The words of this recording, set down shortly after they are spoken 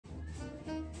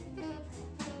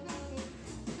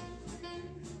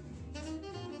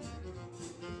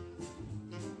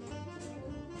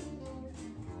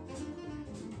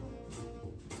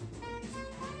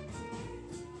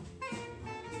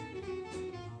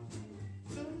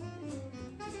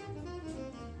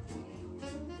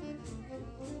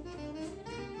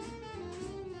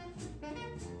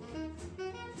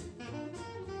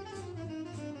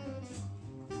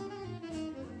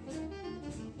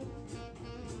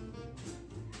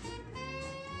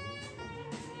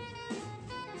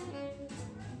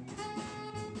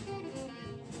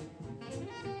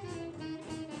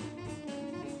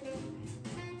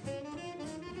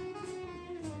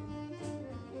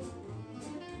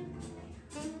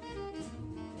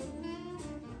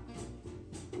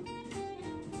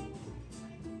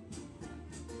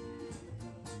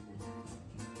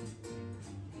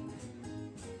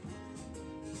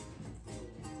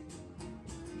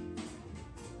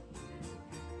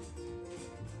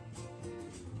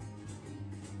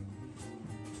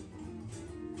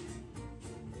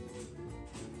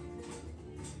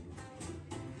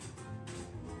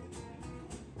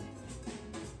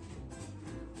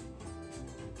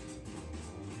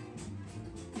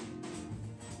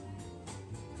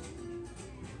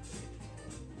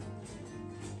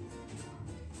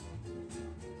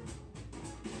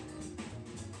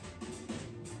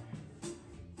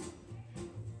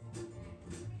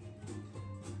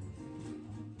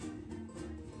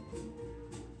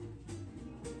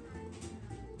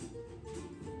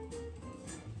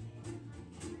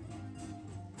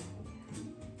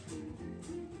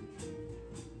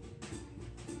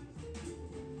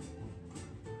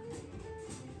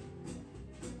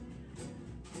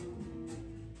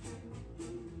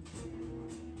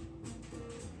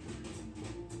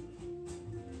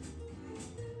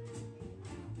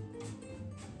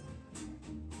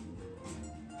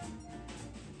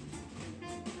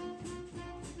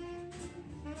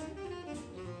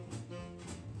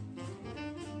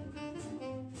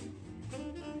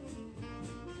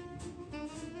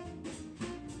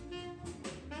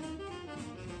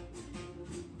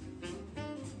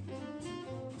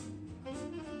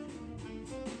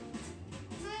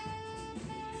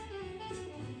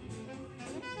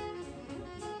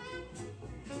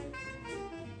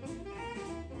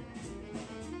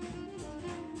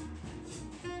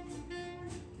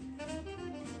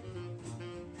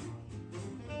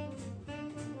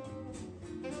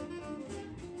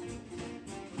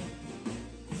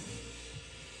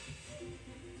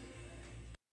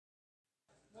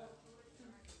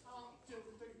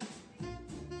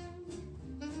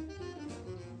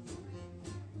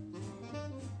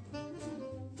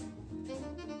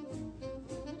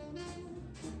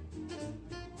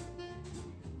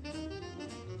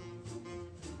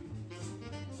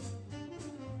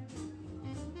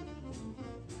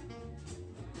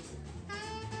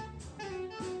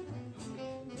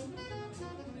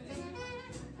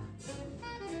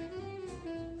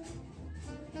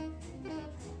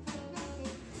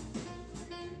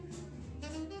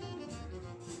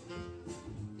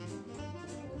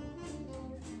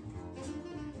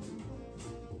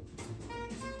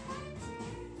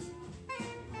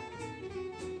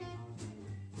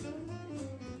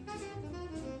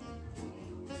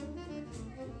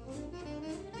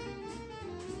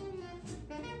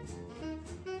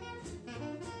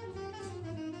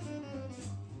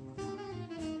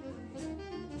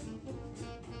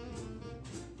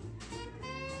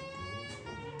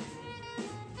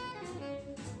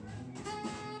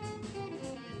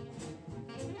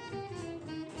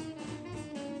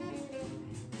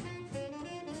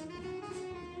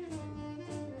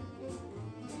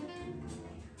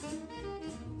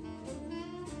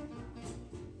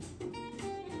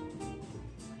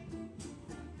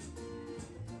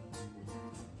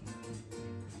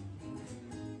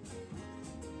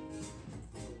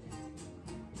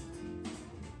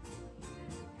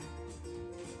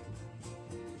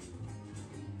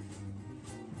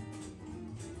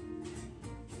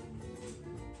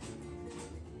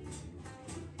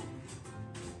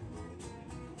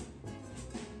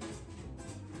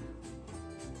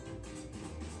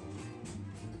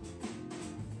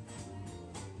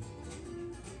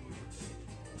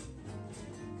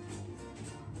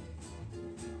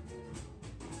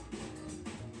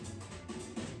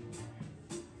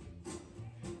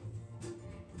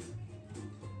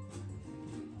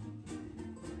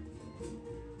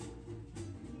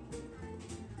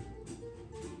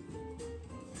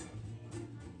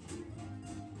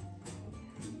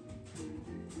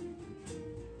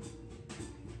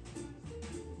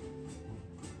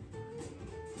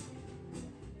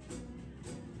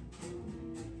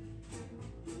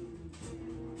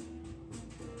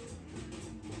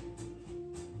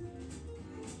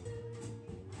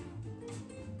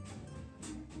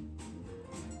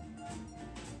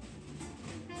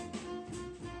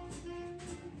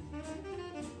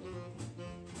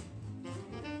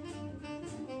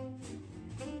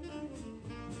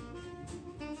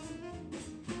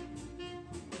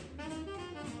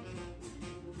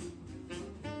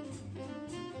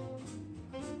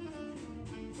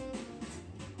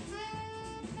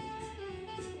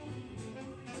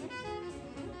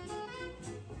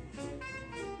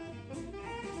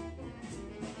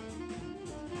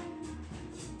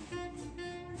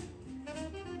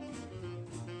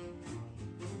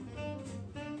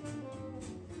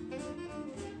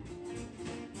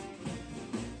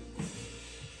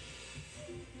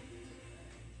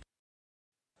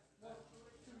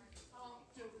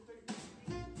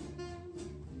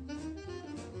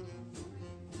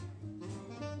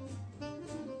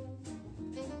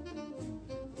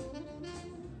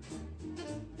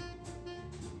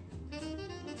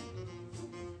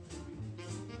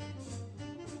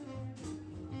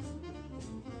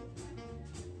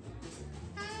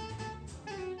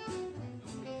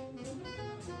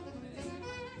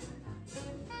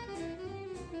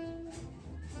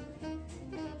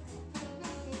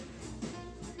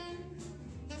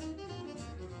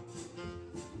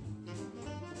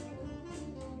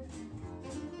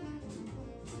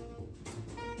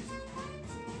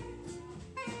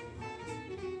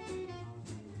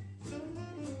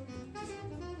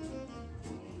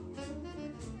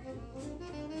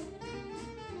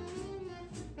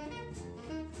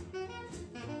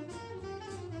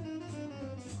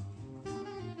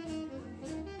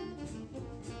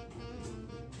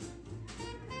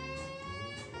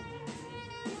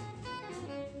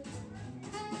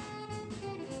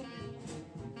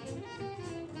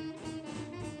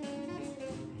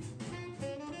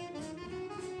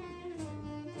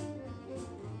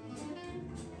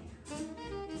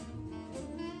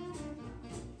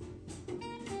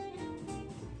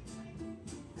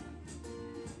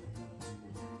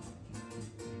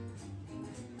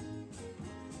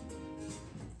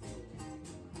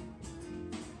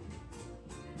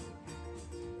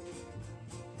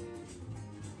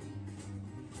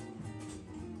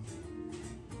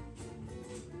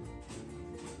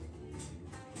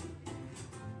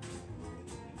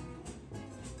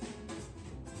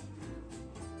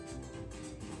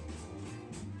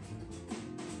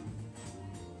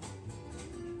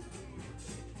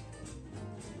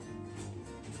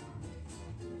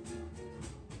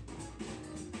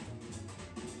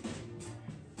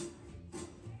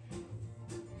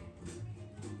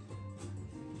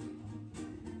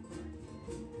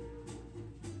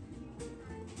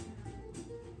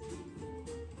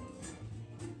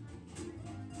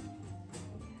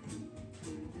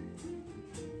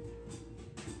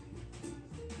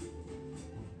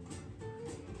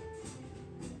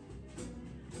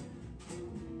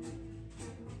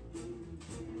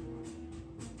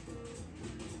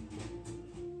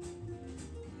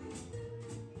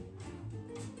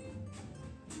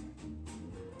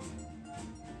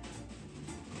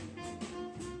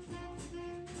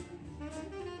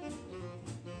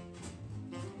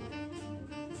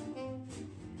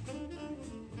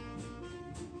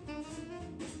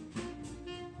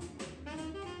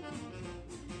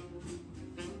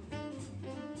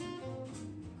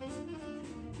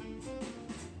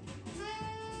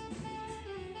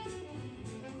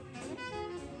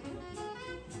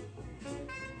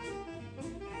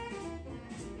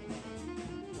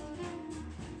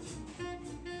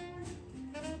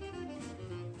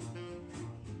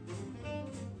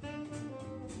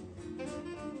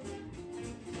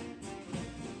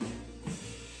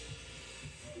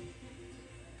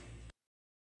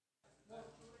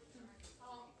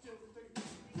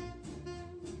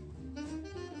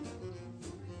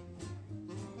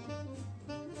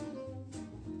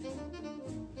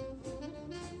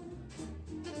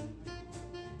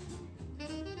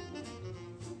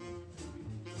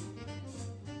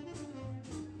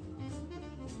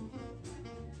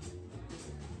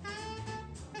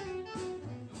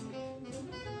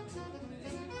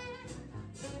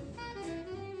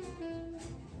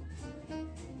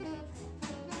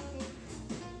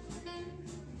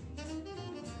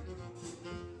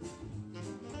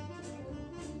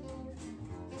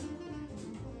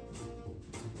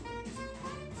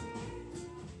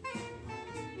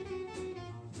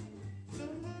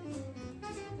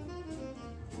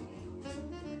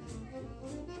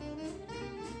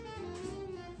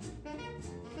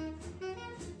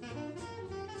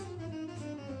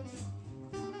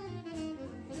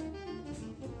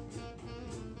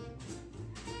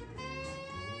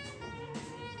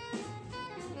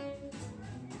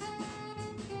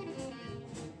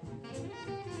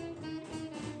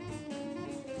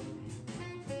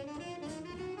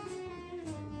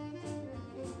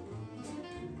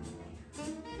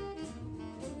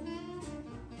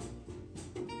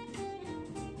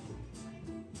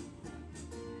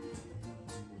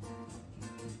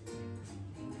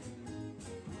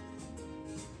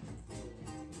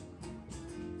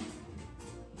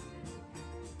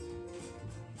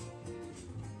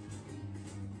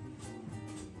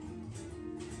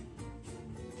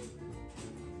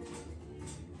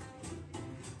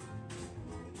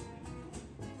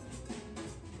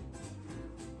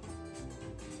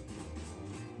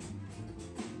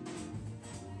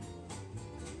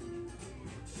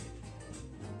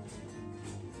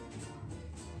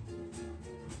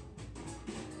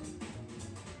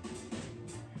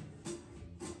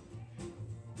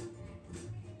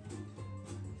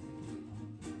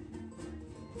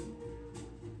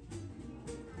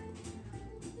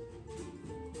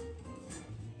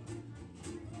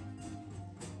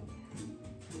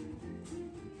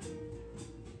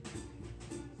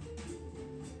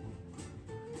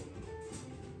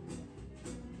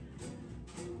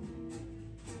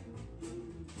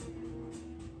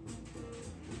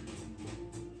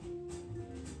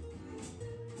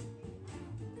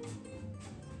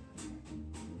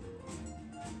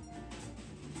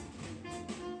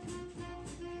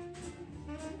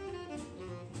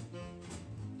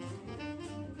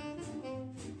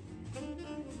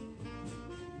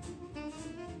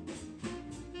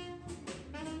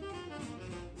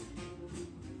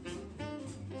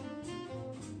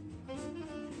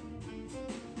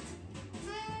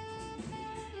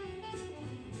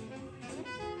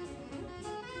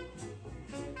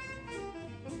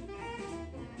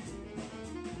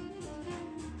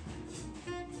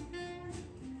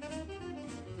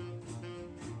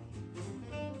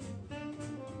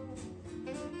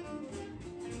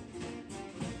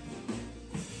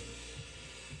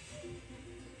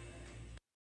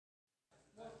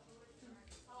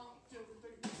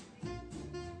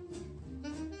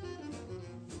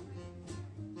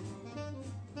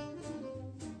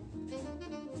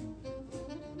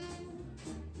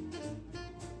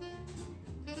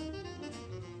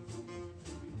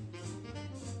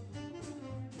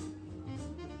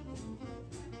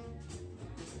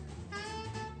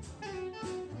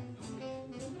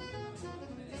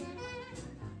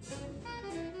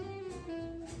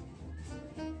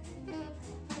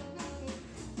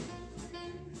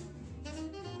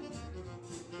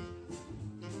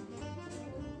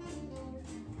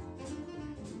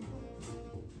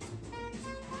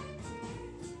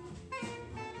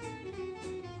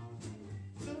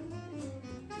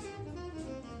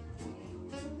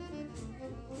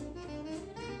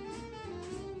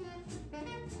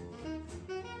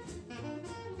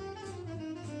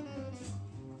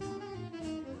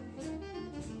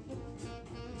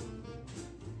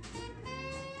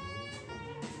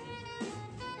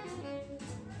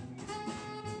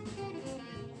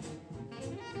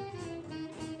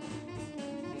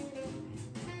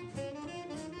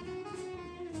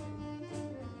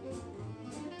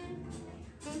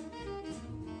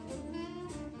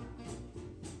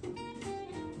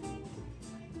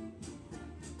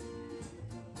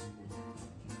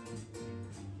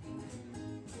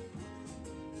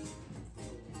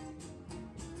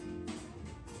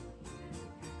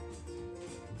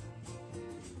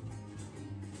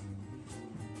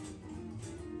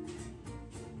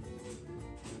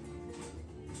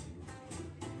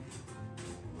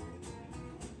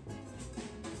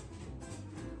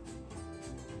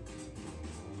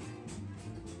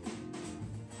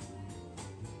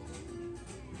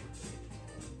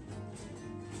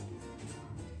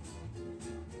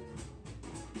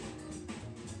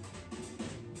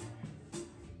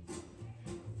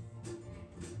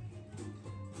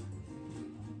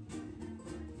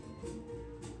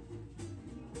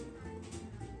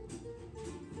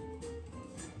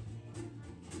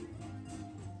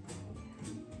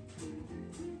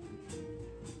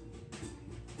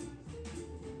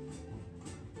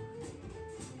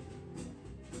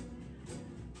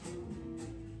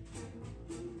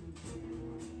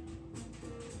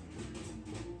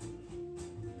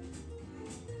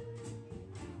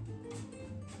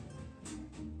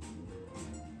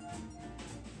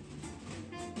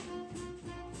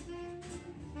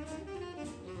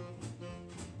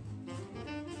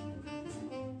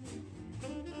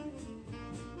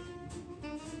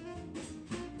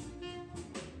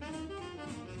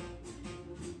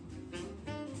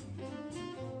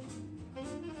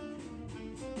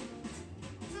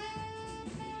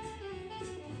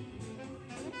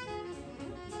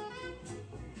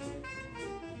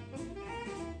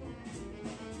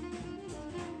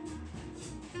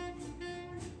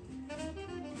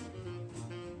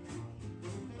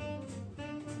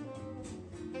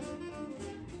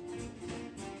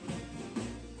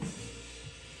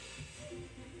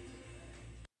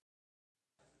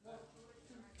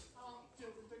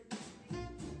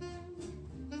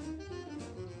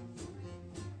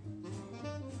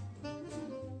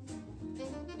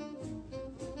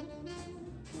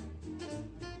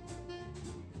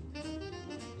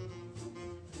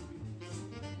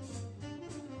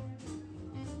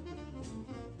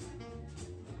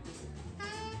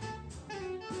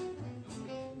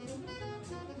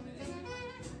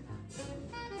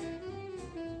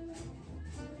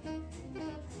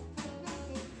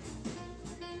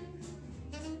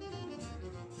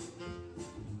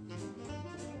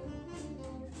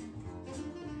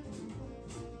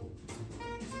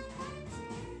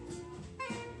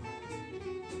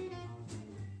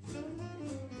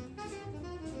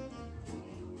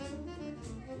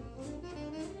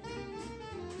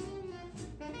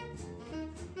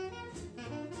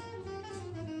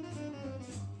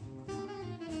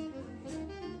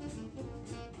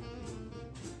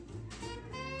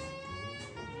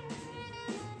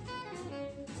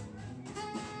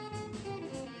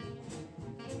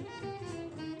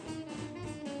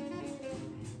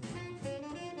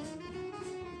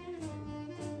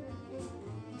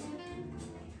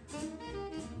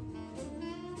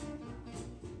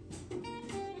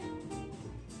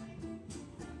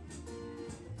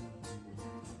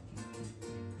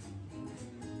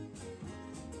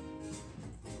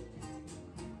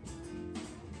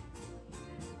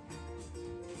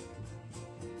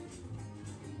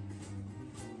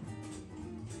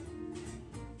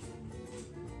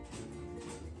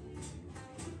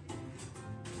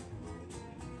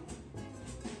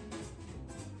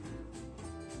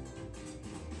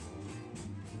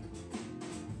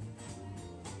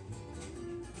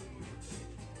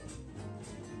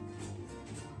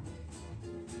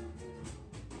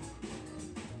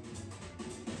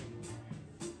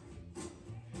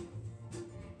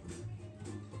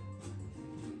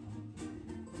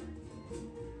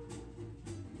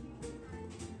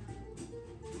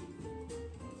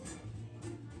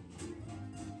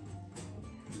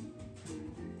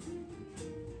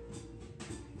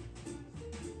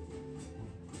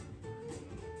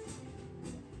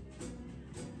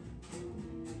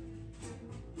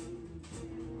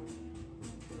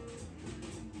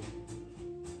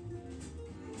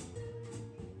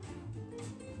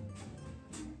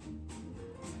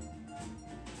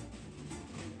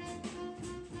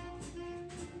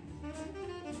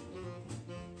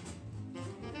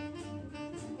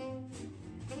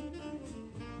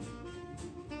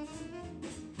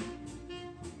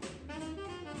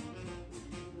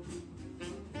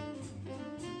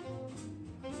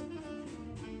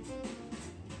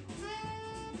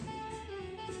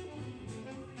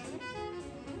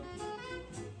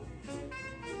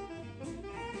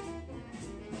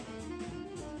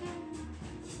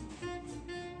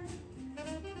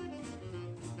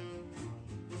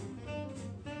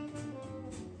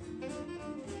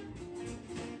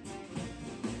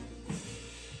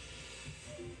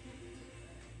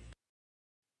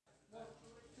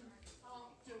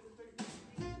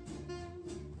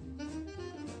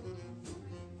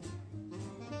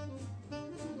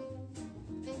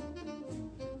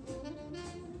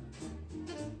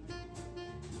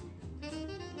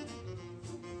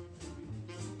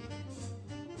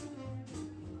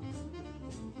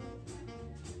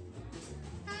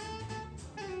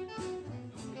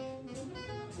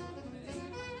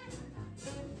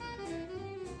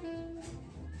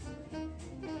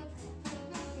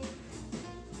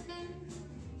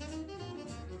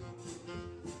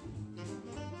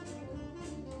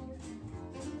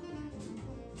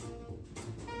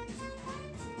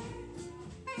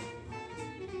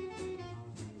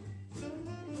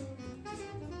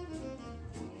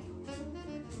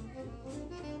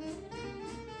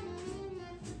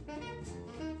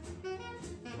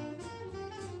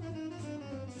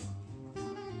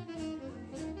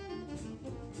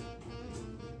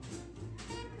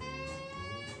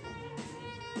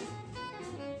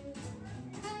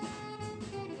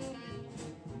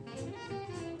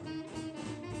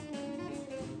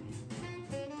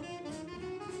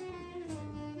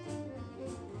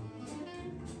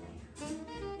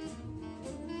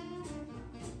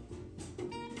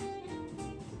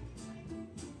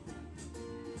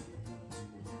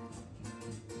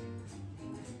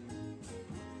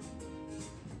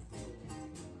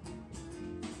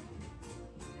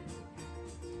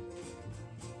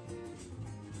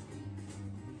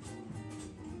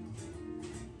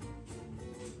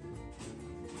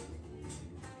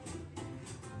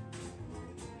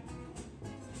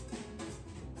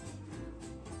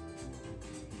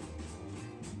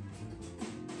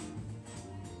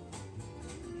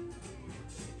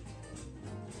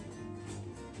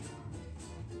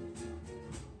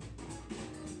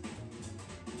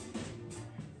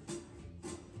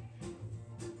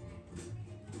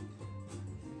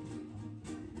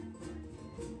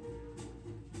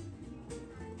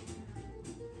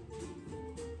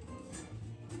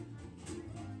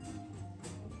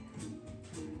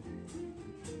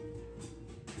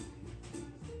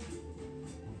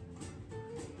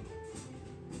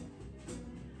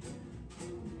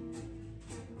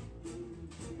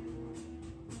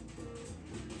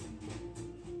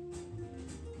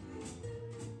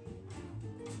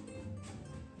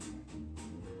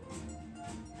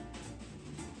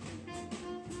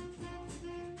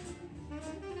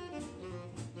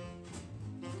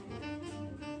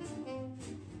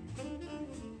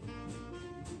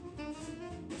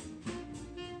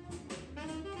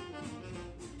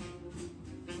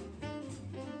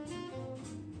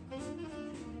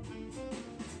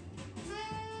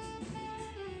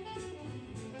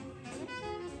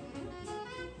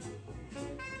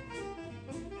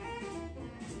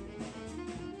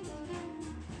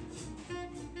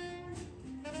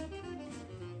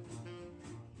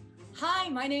Hi,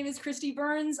 my name is Christy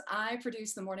Burns. I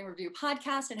produce the Morning Review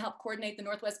podcast and help coordinate the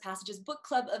Northwest Passages Book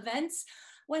Club events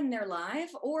when they're live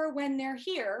or when they're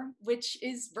here, which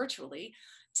is virtually.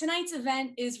 Tonight's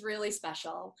event is really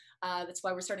special. That's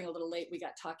why we're starting a little late. We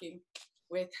got talking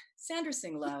with Sandra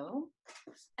Tsing Loh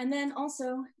and then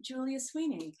also Julia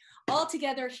Sweeney, all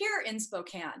together here in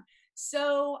Spokane.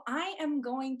 So I am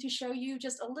going to show you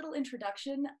just a little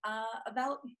introduction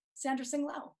about Sandra Tsing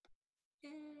Loh.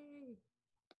 Yay.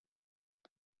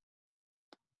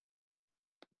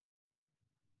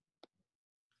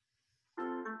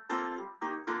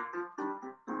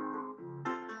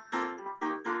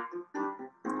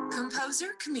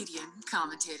 Composer, comedian,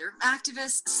 commentator,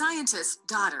 activist, scientist,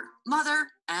 daughter, mother,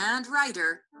 and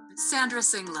writer, Sandra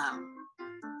Tsing Loh.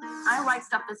 I write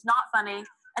stuff that's not funny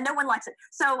and no one likes it.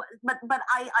 So, but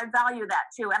I value that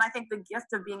too. And I think the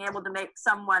gift of being able to make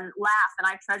someone laugh, and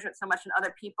I treasure it so much in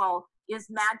other people, is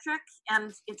magic,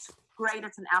 and it's great.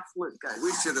 It's an absolute good.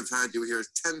 We should have had you here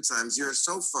 10 times. You're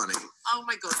so funny. Oh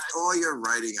my goodness. All your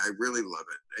writing, I really love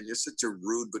it. And you're such a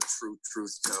rude but true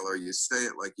truth teller. You say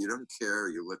it like you don't care.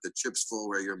 You let the chips fall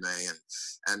where you may.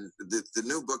 And the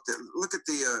new book, look at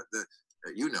the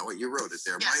you know it, you wrote it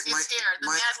there. Yes, it's here, The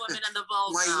Mad Woman and the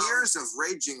Vulva. My years of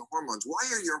raging hormones. Why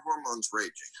are your hormones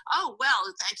raging? Oh, well,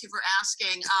 thank you for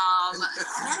asking.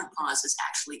 Menopause is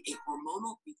actually a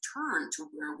hormonal return to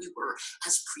where we were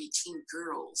as preteen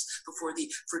girls before the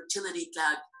fertility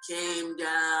cloud came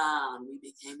down. We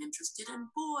became interested in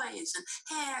boys and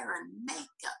hair and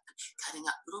makeup and cutting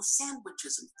up little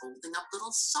sandwiches and folding up little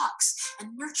socks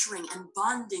and nurturing and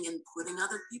bonding and putting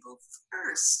other people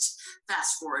first.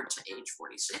 Fast forward to age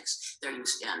 46, there you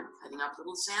stand cutting up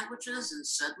little sandwiches, and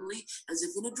suddenly, as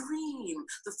if in a dream,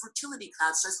 the fertility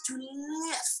cloud starts to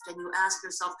lift, and you ask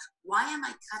yourself, why am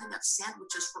I cutting up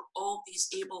sandwiches for all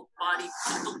these able-bodied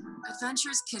people?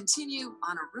 Adventures continue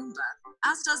on a Roomba,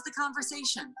 as does the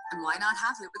conversation, and why not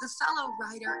have it with a fellow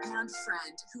writer and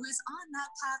friend who is on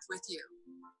that path with you?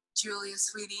 Julia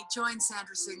Sweeney joined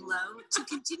Sandra Tsing Loh to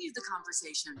continue the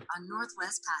conversation on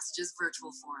Northwest Passages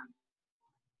virtual forum.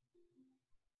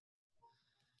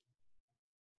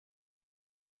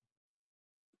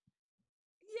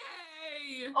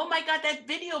 Yay! Oh my God, that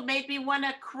video made me want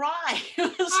to cry. I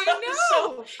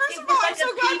know. First of all, I'm so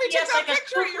glad they took that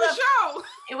picture at your show.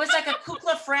 It was like a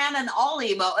Kukla, Fran, and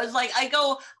Ollie. It was like, I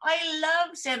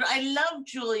love Sandra. I love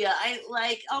Julia.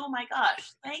 Oh my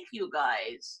gosh. Thank you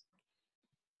guys.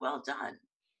 Well done.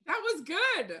 That was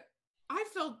good. I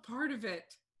felt part of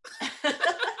it.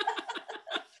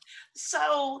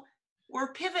 So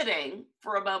we're pivoting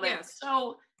for a moment. Yes.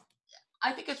 So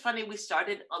I think it's funny we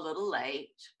started a little late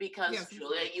because Yes.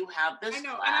 Julia, you have this. I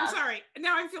know, class. and I'm sorry.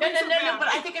 Now I'm feeling so No, bad. but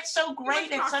I think it's so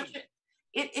great. talking.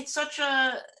 It's such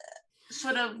a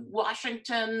sort of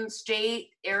Washington State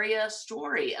area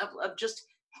story of just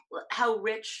how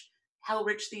rich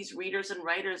these readers and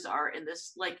writers are in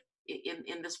this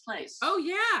in this place. Oh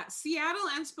yeah, Seattle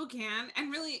and Spokane,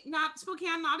 and really not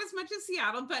Spokane, not as much as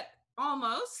Seattle, but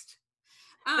almost.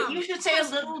 But you should say a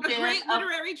little bit. A great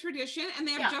literary tradition, and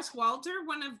they have Yeah. Jess Walter,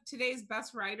 one of today's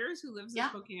best writers who lives in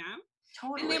Spokane.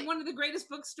 Totally. And they have one of the greatest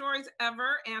bookstores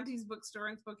ever, Auntie's Bookstore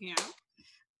in Spokane.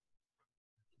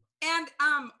 And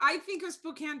I think of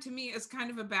Spokane to me as kind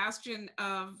of a bastion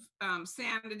of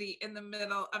sanity in the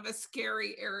middle of a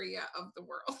scary area of the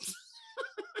world.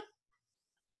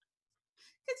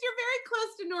 Because you're very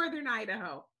close to northern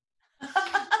Idaho.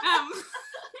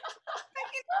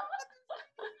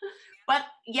 But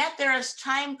yet there is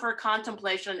time for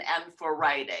contemplation and for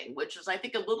writing, which is, I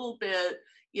think, a little bit,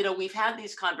 we've had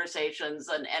these conversations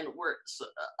and we're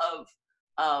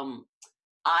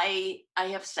I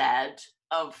have said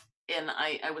and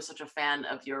I was such a fan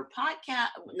of your podcast,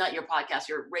 not your podcast,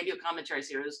 your radio commentary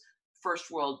series, First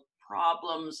World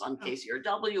Problems on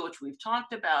KCRW, which we've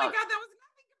talked about. Oh my God, that was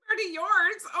nothing compared to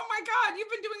yours. Oh my God, you've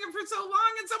been doing it for so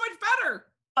long and so much better.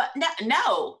 But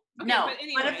no. But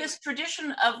anyway. But if this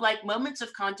tradition of moments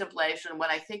of contemplation, when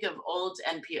I think of old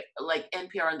NPR,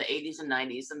 NPR in the 80s and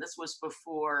 90s, and this was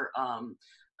before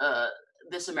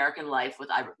This American Life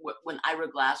when Ira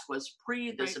Glass was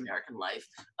pre This American Life,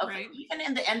 even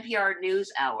in the NPR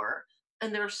News Hour,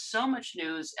 and there's so much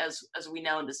news as we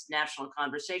know in this national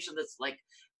conversation that's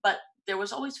but there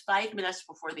was always 5 minutes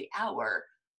before the hour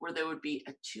where there would be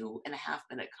a 2.5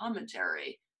 minute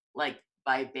commentary,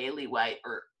 by Bailey White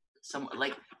or some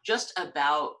just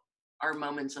about our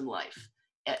moments in life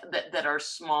that are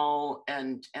small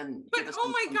and but oh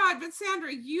my God, but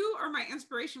Sandra, you are my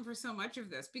inspiration for so much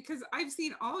of this, because I've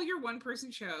seen all your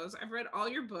one-person shows, I've read all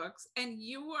your books, and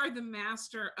you are the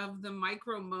master of the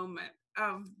micro moment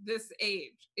of this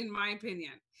age, in my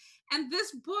opinion. And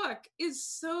this book is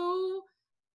so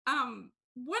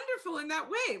wonderful in that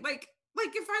way. Like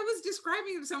if I was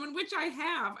describing it to someone, which I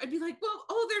have, I'd be like, well,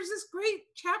 oh, there's this great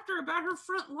chapter about her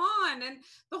front lawn and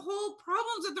the whole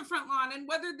problems at the front lawn, and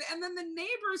and then the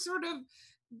neighbor sort of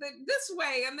this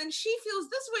way, and then she feels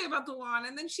this way about the lawn,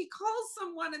 and then she calls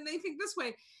someone and they think this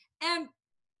way. And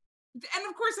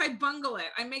of course I bungle it.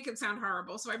 I make it sound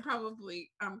horrible. So I probably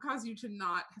cause you to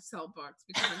not sell books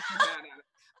because I'm so bad at it.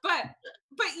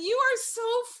 But you are so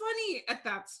funny at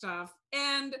that stuff.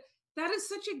 And that is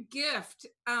such a gift.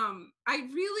 I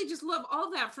really just love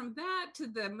all that, from that to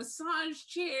the massage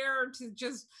chair to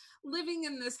just living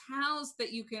in this house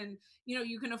that you can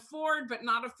afford, but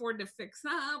not afford to fix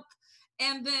up.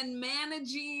 And then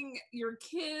managing your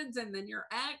kids and then your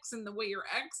ex and the way your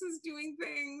ex is doing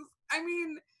things. I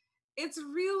mean, it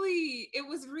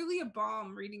was really a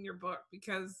balm reading your book,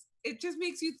 because it just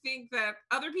makes you think that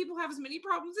other people have as many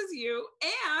problems as you,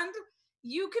 and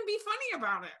you can be funny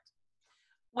about it.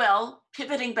 Well,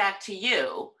 pivoting back to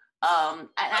you,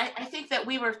 I think that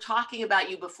we were talking about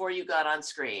you before you got on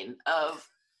screen of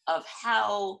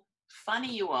how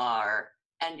funny you are,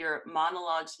 and your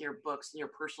monologues and your books and your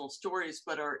personal stories,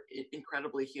 but are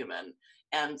incredibly human.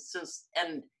 And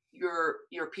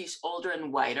your piece Older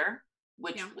and Whiter,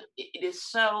 which it is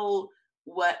so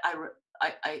what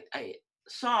I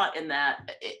saw in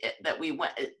that we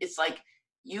went. It's like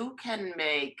you can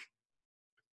make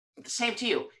the same to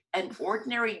you. An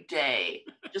ordinary day,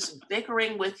 just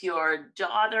bickering with your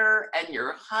daughter and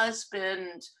your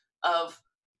husband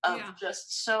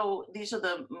just so, these are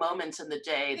the moments in the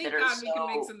day Thank that are God so... we can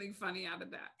make something funny out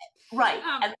of that. Right.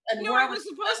 I was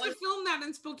supposed to film that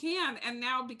in Spokane, and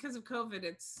now because of COVID,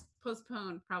 it's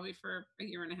postponed probably for a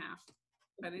year and a half.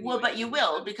 But anyway, but you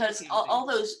will, because all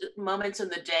those moments in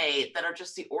the day that are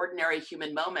just the ordinary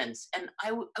human moments. And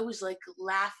I was like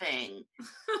laughing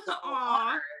so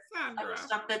hard. Sandra.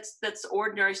 Stuff that's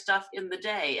ordinary stuff in the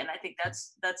day. And I think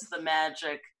that's the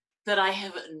magic that I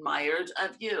have admired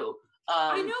of you.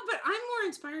 I know, but I'm more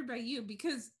inspired by you,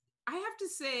 because I have to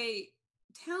say,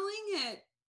 telling it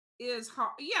is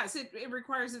hard. Yes, it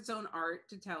requires its own art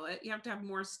to tell it. You have to have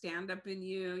more stand-up in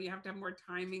you. You have to have more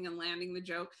timing and landing the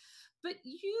joke. But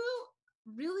you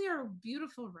really are a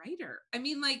beautiful writer. I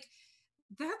mean, like,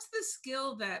 that's the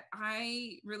skill that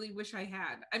I really wish I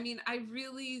had. I mean,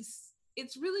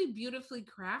 it's really beautifully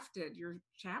crafted, your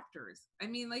chapters. I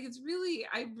mean, like,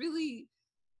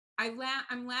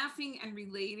 I'm laughing and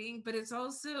relating, but it's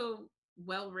also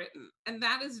well written, and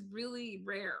that is really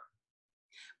rare.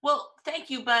 Well,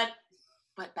 thank you, but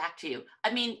back to you.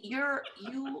 I mean, you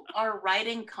are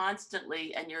writing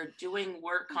constantly, and you're doing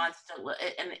work constantly,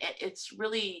 and it's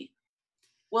really...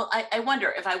 Well, I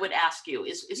wonder if I would ask you,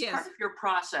 is Yes. part of your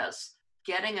process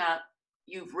getting up,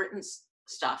 you've written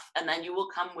stuff, and then you will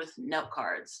come with note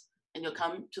cards, and you'll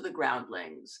come to the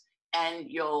groundlings, and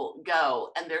you'll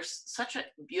go, and there's such a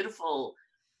beautiful,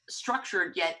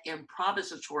 structured yet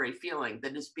improvisatory feeling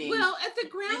that is being... Well, at the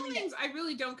groundlings, I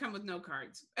really don't come with note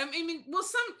cards. I mean,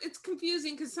 it's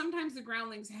confusing, because sometimes the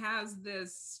groundlings has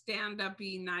this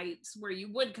stand-up-y nights where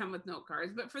you would come with note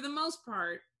cards, but for the most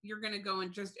part, you're going to go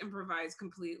and just improvise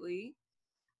completely.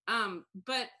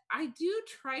 But I do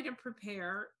try to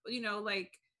prepare,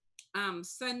 like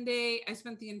Sunday, I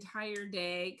spent the entire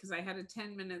day, because I had a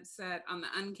 10-minute set on the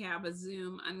uncab, a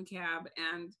Zoom uncab,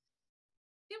 and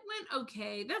it went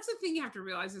okay. That's the thing you have to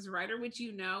realize as a writer, which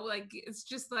like, it's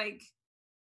just like,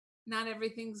 not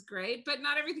everything's great, but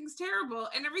not everything's terrible,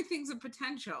 and everything's a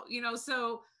potential,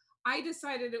 so I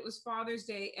decided it was Father's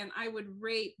Day, and I would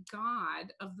rate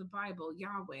God of the Bible,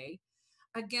 Yahweh,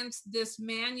 against this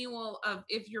manual of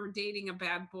if you're dating a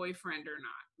bad boyfriend or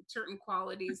not, certain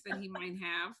qualities that he might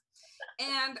have.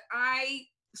 And I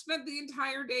spent the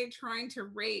entire day trying to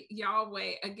rate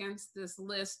Yahweh against this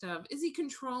list of, is he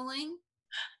controlling?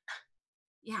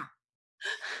 Yeah.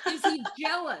 Is he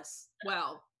jealous?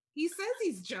 Well, he says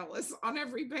he's jealous on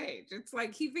every page. It's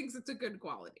like he thinks it's a good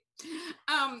quality.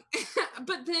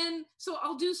 But then, so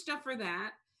I'll do stuff for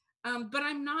that. But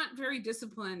I'm not very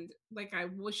disciplined like I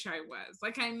wish I was.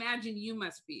 Like I imagine you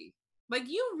must be. Like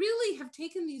you really have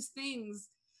taken these things,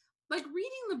 like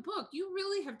reading the book, you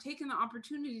really have taken the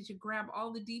opportunity to grab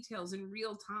all the details in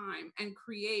real time and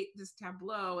create this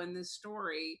tableau and this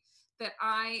story that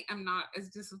I am not as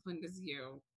disciplined as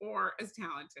you or as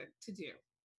talented to do.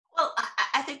 Well,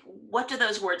 I think, what do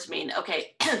those words mean?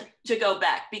 Okay, to go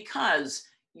back, because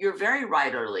you're very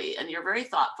writerly and you're very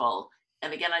thoughtful.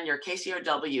 And again, on your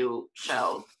KCRW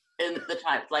show in the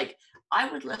time, like I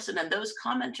would listen, and those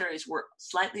commentaries were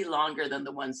slightly longer than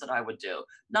the ones that I would do,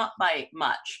 not by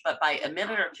much, but by a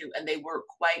minute or two, and they were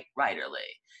quite writerly.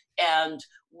 And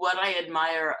what I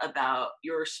admire about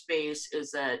your space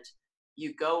is that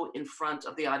you go in front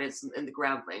of the audience in the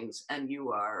groundlings, and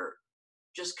you are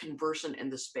just conversant in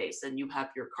the space, and you have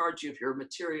your cards, you have your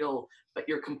material, but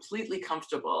you're completely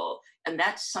comfortable. And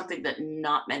that's something that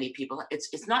not many people,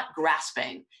 it's not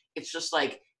grasping. It's just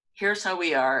like, here's how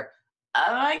we are.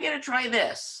 I gotta try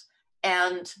this.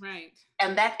 And Right.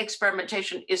 And that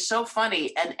experimentation is so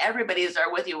funny, and everybody is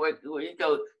there with you where you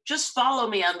go, just follow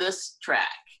me on this track.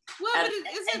 Well, And,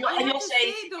 but it isn't. and you'll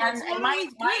say, Though, and my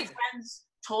good. friends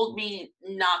told me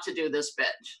not to do this bit.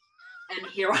 And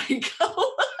here I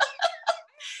go.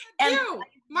 And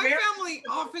my family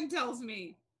often tells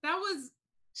me that was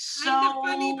kind of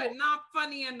funny, but not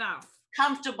funny enough.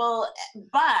 Comfortable,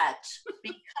 but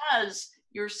because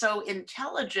you're so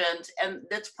intelligent, and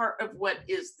that's part of what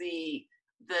is the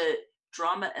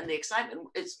drama and the excitement.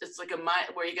 It's like a mind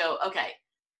where you go, okay,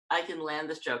 I can land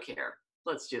this joke here.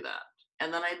 Let's do that.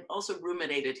 And then I also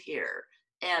ruminated here.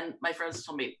 And my friends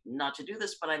told me not to do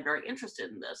this, but I'm very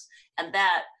interested in this. And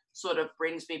that sort of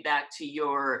brings me back to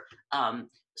your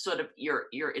sort of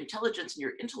your intelligence and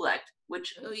your intellect,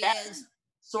 which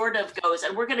sort of goes,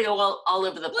 and we're going to go all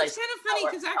over the place. Well, it's kind of funny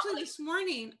because actually this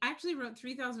morning, I actually wrote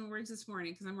 3,000 words this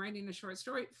morning because I'm writing a short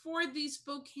story for the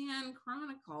Spokane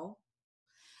Chronicle.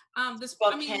 The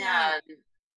Spokane.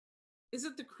 Is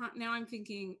it the now I'm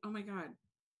thinking, oh my God,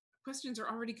 questions are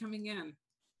already coming in,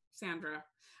 Sandra.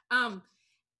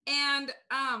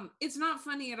 It's not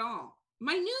funny at all.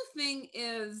 My new thing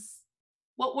is.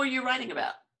 What were you writing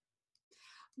about?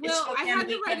 Well, I had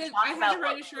to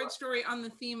write a short story on the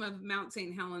theme of Mount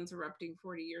St. Helens erupting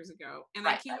 40 years ago. And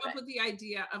I came up with the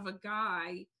idea of a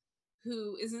guy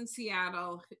who is in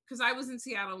Seattle, because I was in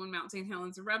Seattle when Mount St.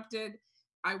 Helens erupted.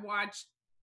 I watched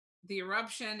the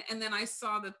eruption, and then I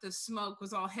saw that the smoke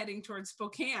was all heading towards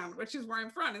Spokane, which is where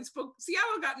I'm from. And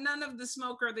Seattle got none of the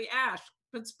smoke or the ash,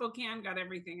 but Spokane got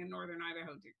everything, and Northern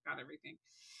Idaho got everything.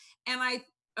 And I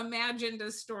imagined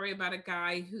a story about a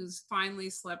guy who's finally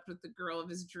slept with the girl of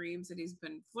his dreams that he's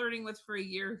been flirting with for a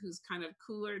year, who's kind of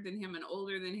cooler than him and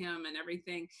older than him and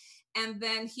everything. And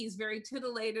then he's very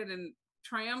titillated and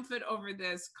triumphant over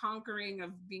this conquering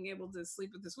of being able to sleep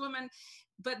with this woman.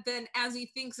 But then as he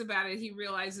thinks about it, he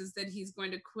realizes that he's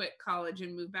going to quit college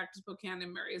and move back to Spokane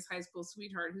and marry his high school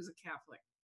sweetheart, who's a Catholic.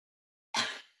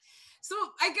 So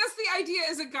I guess the idea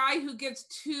is a guy who gets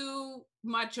too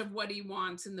much of what he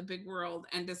wants in the big world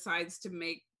and decides to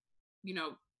make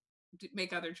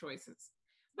other choices.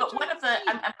 But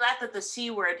I'm glad that the C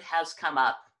word has come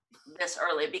up this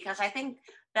early, because I think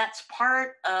that's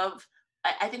part of,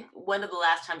 I think one of the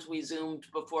last times we Zoomed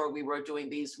before we were doing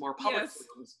these more public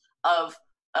Zooms of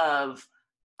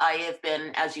I have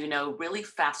been, as you know, really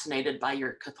fascinated by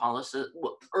your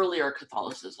earlier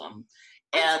Catholicism.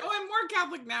 And I'm more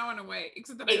Catholic now in a way,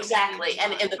 except that exactly.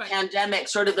 And in the pandemic,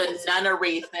 sort of the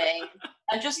nunnery thing,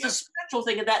 and just the spiritual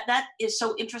thing, and that is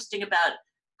so interesting about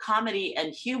comedy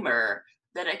and humor,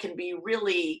 that it can be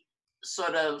really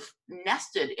sort of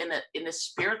nested in a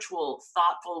spiritual,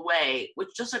 thoughtful way,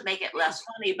 which doesn't make it less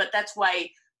funny. But that's why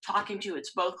talking to you,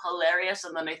 it's both hilarious,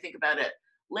 and then I think about it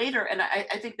later, and I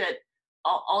think that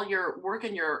all your work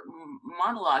and your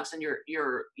monologues and your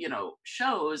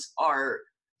shows are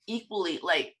equally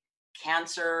like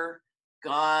Cancer,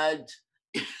 God,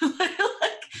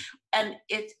 and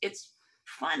it's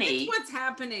funny. It's what's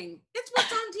happening. It's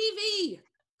what's on TV.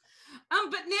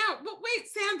 But wait,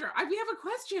 Sandra, we have a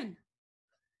question.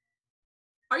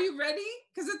 Are you ready?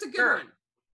 Because it's a good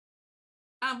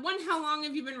one. How long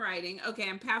have you been writing? Okay,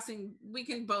 I'm passing. We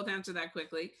can both answer that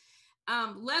quickly.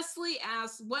 Leslie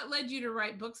asks, what led you to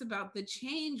write books about the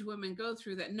change women go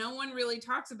through that no one really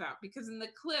talks about? Because in the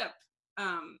clip,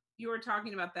 you were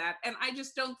talking about that. And I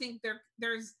just don't think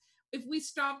there's, if we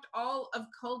stopped all of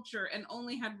culture and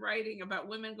only had writing about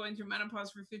women going through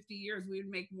menopause for 50 years, we would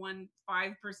make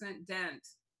 5% dent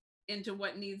into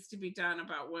what needs to be done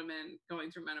about women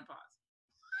going through menopause.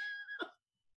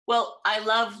 Well, I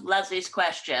love Leslie's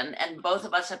question, and both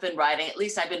of us have been writing, at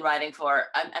least I've been writing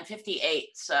I'm 58,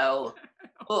 so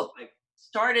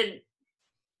started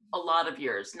a lot of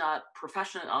years, not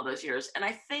professional all those years. And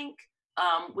I think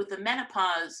with the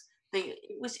menopause thing,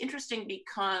 it was interesting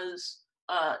because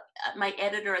my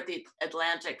editor at the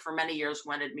Atlantic for many years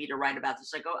wanted me to write about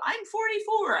this. I go, I'm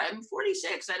 44, I'm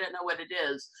 46, I don't know what it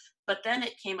is. But then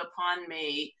it came upon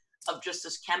me of just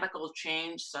this chemical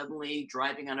change, suddenly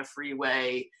driving on a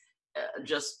freeway,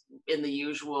 just in the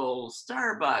usual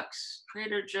Starbucks,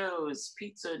 Trader Joe's,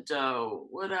 Pizza Dough,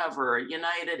 whatever,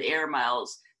 United Air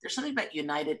Miles, there's something about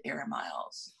United Air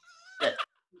Miles, that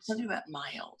something about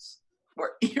miles,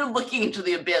 where you're looking into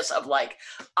the abyss of like,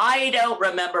 I don't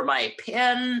remember my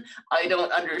PIN, I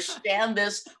don't understand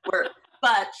this,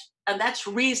 and that's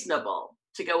reasonable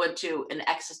to go into an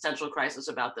existential crisis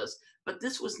about this, but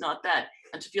this was not that.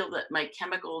 And to feel that my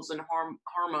chemicals and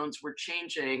hormones were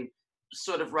changing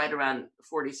sort of right around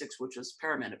 46, which was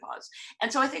perimenopause.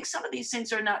 And so I think some of these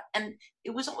things are not, and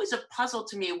it was always a puzzle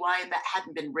to me why that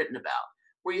hadn't been written about,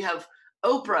 where you have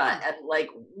Oprah and like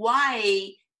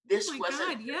why this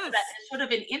wasn't yes. that sort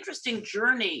of an interesting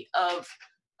journey of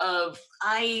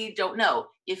I don't know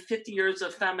if 50 years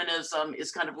of feminism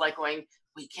is kind of like going,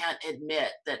 we can't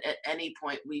admit that at any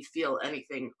point we feel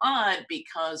anything odd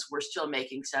because we're still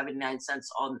making 79 cents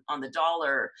on the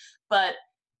dollar. But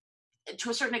to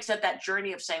a certain extent, that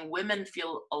journey of saying women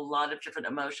feel a lot of different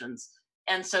emotions,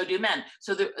 and so do men.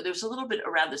 So there's a little bit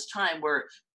around this time where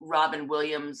Robin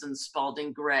Williams and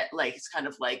Spalding Gray, like it's kind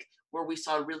of like where we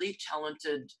saw really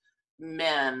talented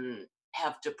men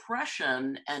have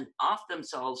depression and off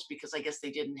themselves because I guess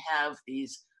they didn't have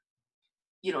these,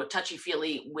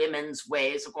 touchy-feely women's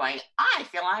ways of going, I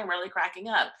feel I'm really cracking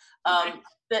up.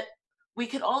 That we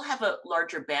could all have a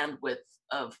larger bandwidth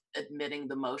of admitting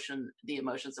the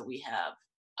emotions that we have,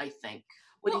 I think.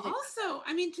 What do you think? Also,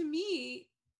 I mean, to me,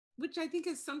 which I think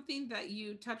is something that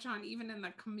you touch on even in the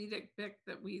comedic bit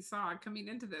that we saw coming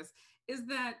into this, is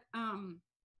that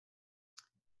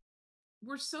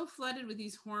we're so flooded with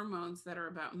these hormones that are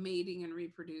about mating and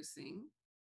reproducing,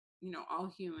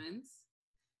 all humans,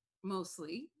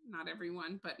 mostly, not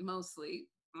everyone, but mostly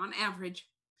on average.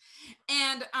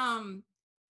 And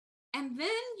then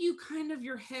you kind of,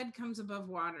 your head comes above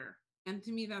water. And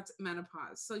to me, that's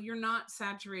menopause. So you're not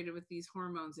saturated with these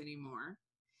hormones anymore.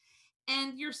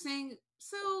 And you're saying,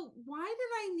 so why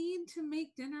did I need to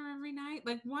make dinner every night?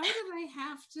 Like, why did I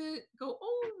have to go,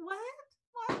 oh, what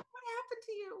happened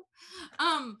to you?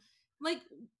 Like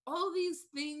all these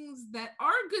things that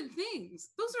are good things.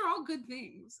 Those are all good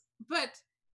things. But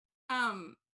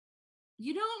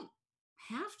you don't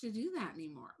have to do that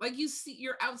anymore. Like you see,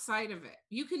 you're outside of it.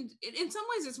 You can, in some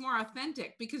ways it's more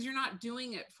authentic because you're not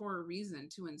doing it for a reason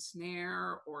to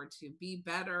ensnare or to be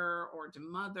better or to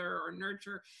mother or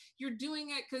nurture. You're doing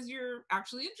it because you're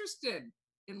actually interested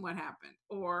in what happened,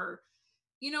 or,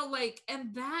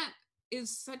 and that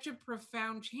is such a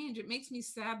profound change. It makes me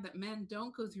sad that men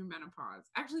don't go through menopause.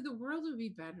 Actually, the world would be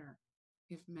better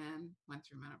if men went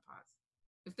through menopause,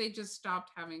 if they just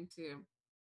stopped having to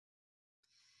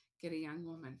get a young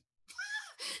woman.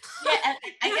 Yeah, and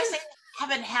I guess they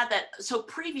haven't had that. So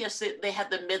previously they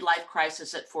had the midlife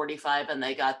crisis at 45 and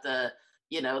they got the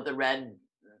red.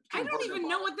 I don't even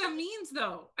know what that means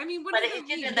though. I mean, what but does it it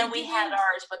mean? didn't, then we had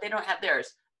ours, but they don't have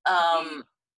theirs. I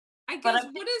guess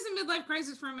what is a midlife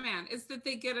crisis for a man? Is that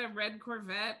they get a red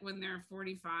Corvette when they're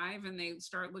 45 and they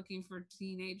start looking for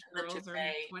teenage girls or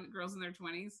girls in their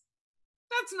 20s.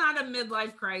 That's not a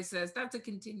midlife crisis. That's a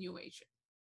continuation.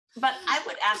 But I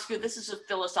would ask you, this is a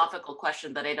philosophical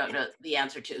question that I don't know the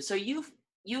answer to. So you've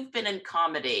been in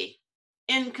comedy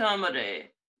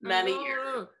many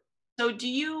years. So do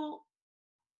you,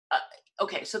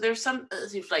 okay, so there's some,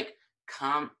 seems like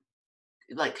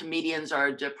comedians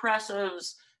are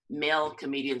depressives, male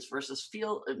comedians versus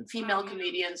female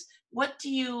comedians. What do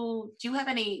you have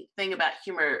anything about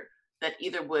humor that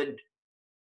either would,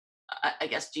 I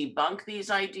guess, debunk these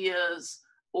ideas?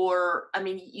 Or, I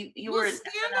mean, you were in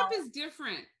stand-up is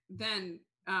different than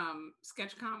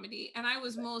sketch comedy. And I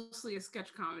was mostly a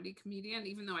sketch comedy comedian,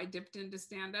 even though I dipped into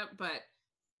stand-up. But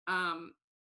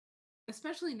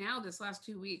especially now, this last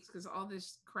 2 weeks, because all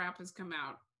this crap has come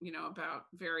out, about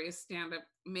various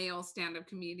male stand-up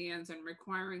comedians and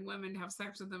requiring women to have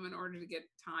sex with them in order to get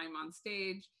time on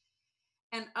stage.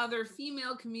 And other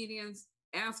female comedians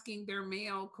asking their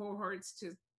male cohorts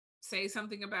to say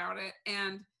something about it.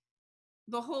 And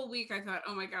the whole week I thought,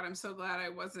 oh my God, I'm so glad I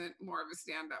wasn't more of a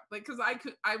stand-up. Like, cause I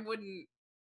wouldn't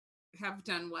have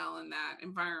done well in that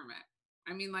environment.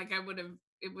 I mean, like I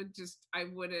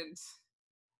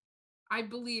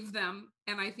believe them.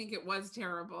 And I think it was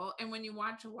terrible. And when you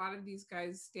watch a lot of these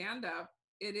guys stand up,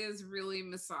 it is really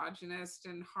misogynist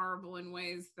and horrible in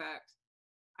ways that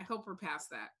I hope we're past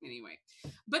that anyway.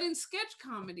 But in sketch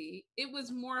comedy, it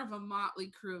was more of a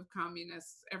motley crew of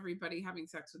communists, everybody having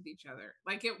sex with each other.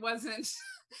 Like it was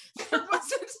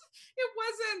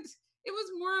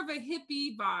more of a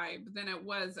hippie vibe than it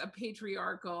was a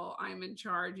patriarchal, I'm in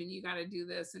charge and you got to do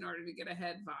this in order to get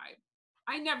ahead vibe.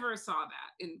 I never saw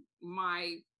that in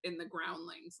the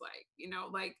groundlings,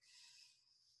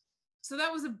 so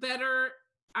that was a better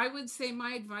I would say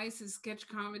my advice is sketch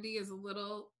comedy is a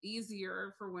little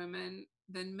easier for women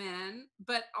than men,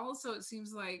 but also it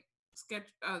seems like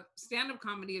stand-up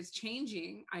comedy is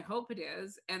changing. I hope it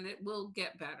is, and it will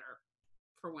get better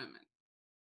for women.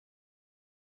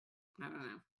 I don't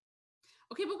know.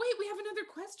 Okay, but wait, we have another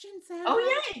question, Sandra.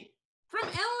 Oh, yay. From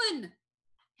Ellen.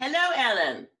 Hello,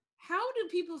 Ellen. How do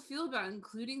people feel about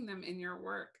including them in your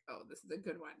work? Oh, this is a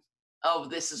good one. Oh,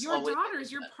 this is your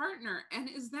daughter's your partner. And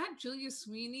is that Julia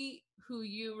Sweeney, who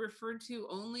you referred to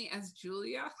only as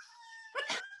Julia?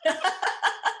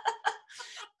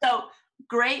 So,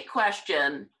 great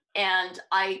question. And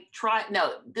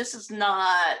this is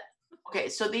not, okay,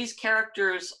 so these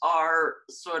characters are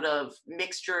sort of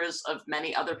mixtures of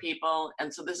many other people.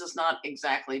 And so this is not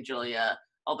exactly Julia,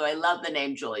 although I love the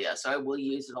name Julia, so I will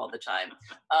use it all the time.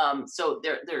 So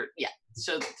they're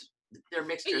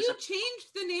mixtures. But you changed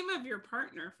the name of your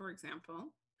partner, for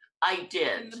example. I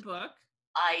did. In the book.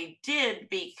 I did,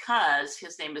 because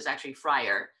his name is actually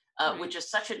Fryer, Right. which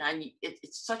is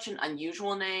it's such an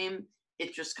unusual name.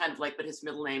 It's just kind of like, but his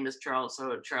middle name is Charles,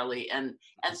 so Charlie, and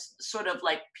sort of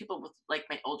like people with, like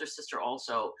my older sister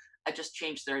also, I just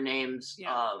changed their names,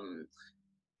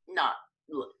 not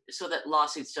so that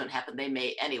lawsuits don't happen. They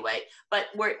may anyway, but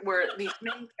we're these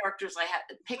main characters I have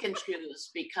to pick and choose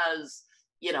because,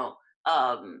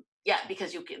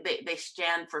 because they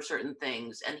stand for certain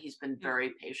things, and he's been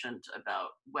very patient about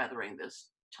weathering this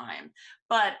time.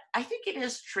 But I think it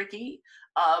is tricky,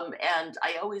 and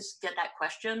I always get that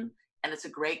question, and it's a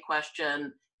great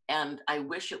question, and I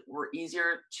wish it were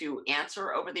easier to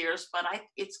answer over the years, but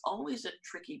it's always a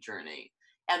tricky journey.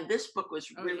 And this book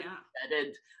was really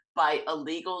vetted by a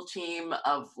legal team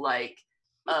of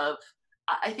I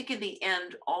think in the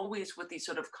end, always with these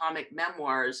sort of comic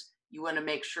memoirs, you want to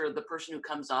make sure the person who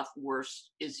comes off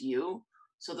worst is you,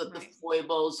 so that the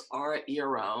foibles are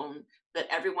your own, that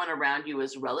everyone around you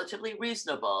is relatively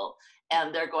reasonable,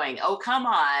 and they're going, oh, come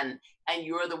on, and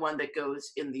you're the one that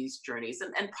goes in these journeys.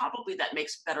 And probably that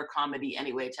makes better comedy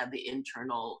anyway, to have the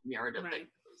internal narrative that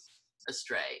goes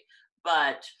astray.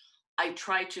 But I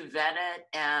try to vet it,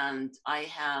 and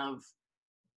I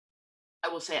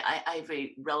will say I have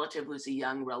a relative who's a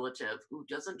young relative who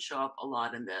doesn't show up a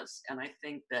lot in this. And I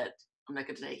think that, I'm not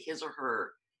going to say his or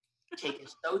her take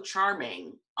is so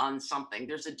charming on something.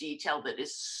 There's a detail that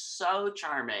is so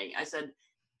charming. I said,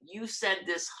 you said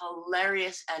this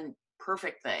hilarious and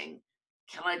perfect thing.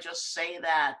 Can I just say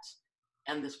that?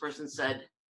 And this person said,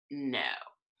 no.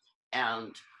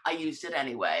 And I used it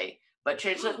anyway, but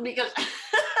changed it because,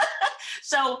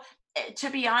 so to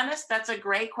be honest, that's a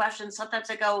great question. Sometimes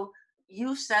I go,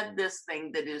 you said this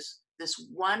thing that is this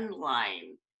one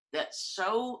line that's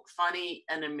so funny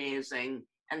and amazing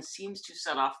and seems to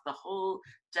set off the whole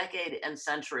decade and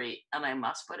century, and I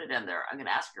must put it in there. I'm going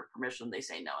to ask your permission. They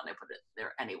say no, and I put it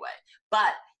there anyway.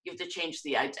 But you have to change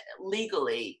the idea.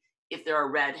 Legally, if they're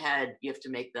a redhead, you have to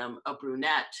make them a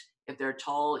brunette. If they're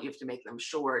tall, you have to make them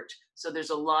short. So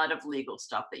there's a lot of legal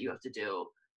stuff that you have to do.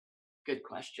 Good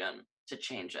question. To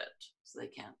change it so they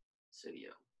can't sue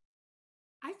you.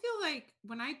 I feel like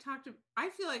I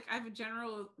feel like I have a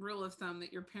general rule of thumb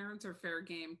that your parents are fair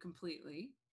game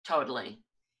completely. Totally.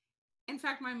 In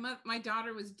fact, my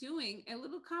daughter was doing a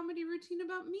little comedy routine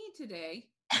about me today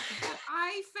that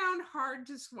I found hard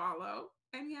to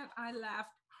and yet I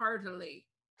laughed heartily.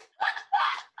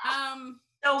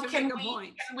 So to can make a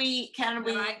point. we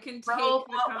I can take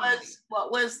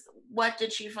what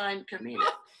did she find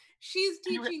comedic? She's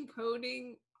teaching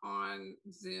coding on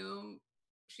Zoom.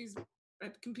 She's a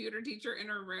computer teacher in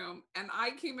her room, and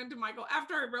I came into Michael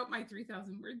after I wrote my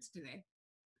 3,000 words today,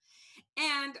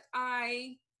 and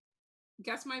I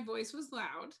guess my voice was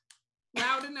loud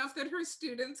enough that her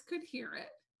students could hear it.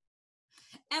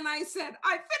 And I said,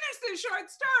 I finished this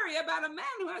short story about a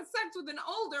man who has sex with an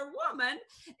older woman.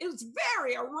 It was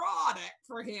very erotic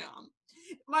for him,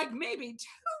 like maybe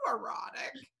too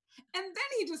erotic. And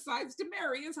then he decides to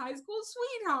marry his high school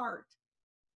sweetheart.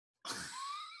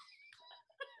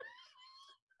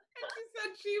 And she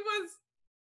said she was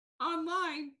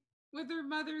online with her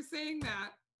mother saying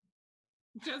that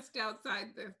just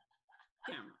outside the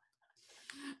camera.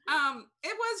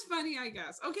 It was funny, I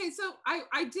guess. Okay, so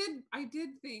I did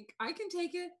think I can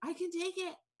take it.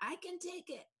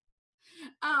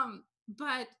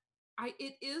 But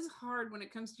it is hard when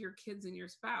it comes to your kids and your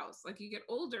spouse. Like, you get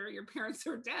older, your parents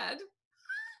are dead,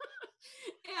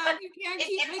 and you can't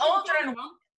keep making fun of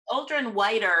them. Older and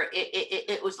whiter.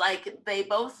 It was like they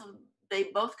both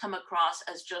come across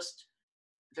as just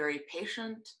very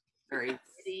patient, very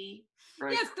witty.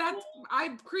 Yes, I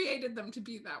created them to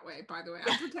be that way, by the way.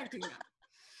 I'm protecting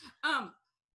them.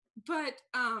 But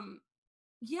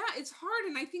yeah, it's hard.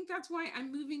 And I think that's why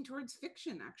I'm moving towards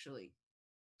fiction, actually.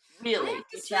 I Really? have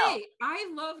to You tell. say,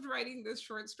 I loved writing this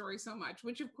short story so much,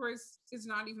 which of course is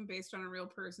not even based on a real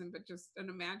person, but just an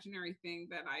imaginary thing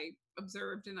that I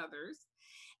observed in others.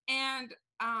 And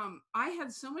I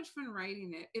had so much fun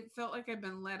writing it. It felt like I'd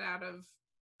been let out of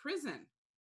prison.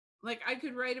 Like I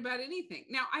could write about anything.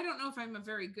 Now, I don't know if I'm a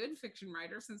very good fiction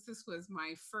writer since this was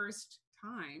my first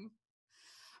time,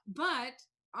 but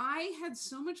I had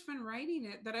so much fun writing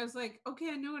it that I was like, okay,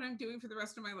 I know what I'm doing for the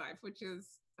rest of my life, which is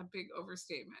a big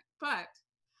overstatement. But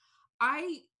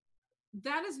I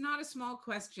that is not a small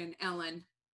question, Ellen,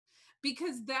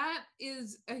 because that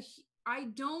is I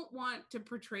don't want to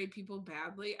portray people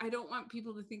badly. I don't want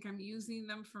people to think I'm using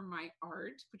them for my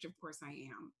art, which of course I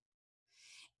am.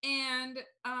 And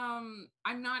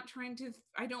I'm not trying to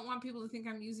I don't want people to think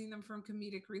I'm using them for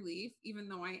comedic relief, even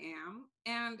though I am.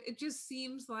 And it just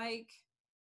seems like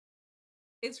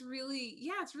it's really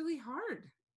hard.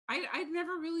 I've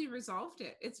never really resolved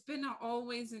it. It's been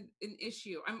always an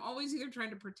issue. I'm always either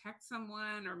trying to protect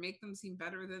someone or make them seem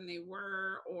better than they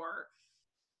were, or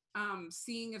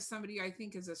seeing if somebody I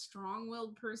think is a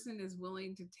strong-willed person is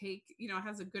willing to take,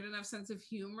 has a good enough sense of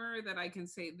humor that I can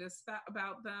say that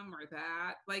about them or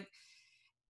that. Like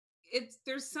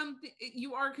there's something,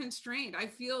 you are constrained. I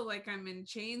feel like I'm in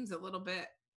chains a little bit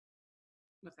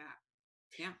with that.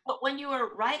 Yeah. But when you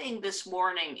were writing this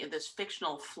morning in this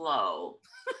fictional flow,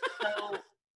 so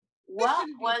what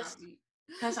was,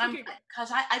 because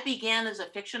I began as a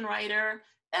fiction writer,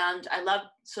 and I loved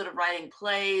sort of writing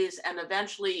plays, and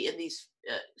eventually in these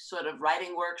sort of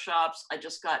writing workshops, I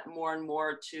just got more and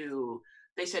more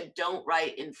they said, don't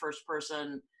write in first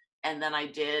person. And then I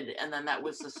did. And then that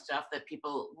was the stuff that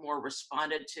people more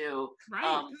responded to.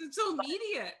 Right, because it's so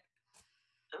immediate.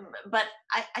 But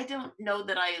I don't know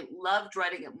that I loved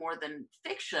writing it more than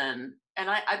fiction. And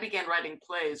I began writing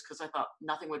plays because I thought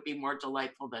nothing would be more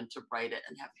delightful than to write it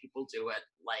and have people do it,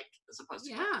 like, as opposed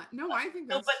to. Yeah, no, I think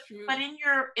that's true. But in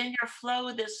your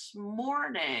flow this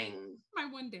morning, my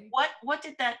one day, what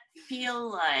did that feel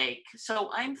like? So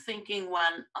I'm thinking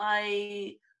when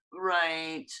I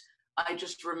write, I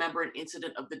just remember an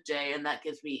incident of the day, and that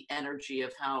gives me energy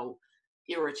of how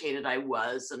irritated I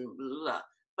was and blah.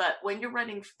 But when you're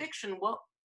writing fiction, what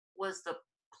was the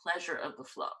pleasure of the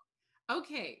flow?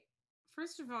 Okay.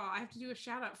 First of all, I have to do a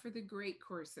shout out for the Great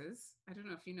courses. I don't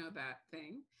know if you know that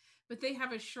thing, but they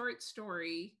have a short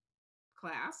story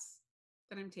class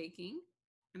that I'm taking.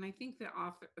 And I think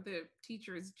the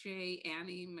teacher is J.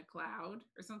 Annie McLeod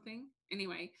or something.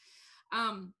 Anyway,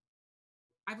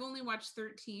 I've only watched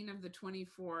 13 of the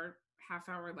 24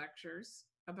 half-hour lectures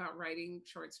about writing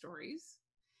short stories.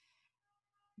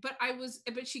 But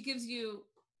she gives you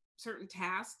certain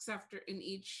tasks in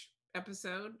each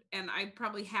episode, and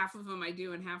probably half of them I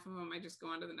do, and half of them I just go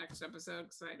on to the next episode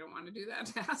because I don't want to do that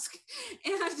task.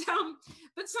 And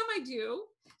but some I do.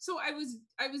 So I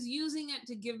was using it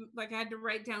to give, like, I had to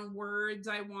write down words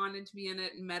I wanted to be in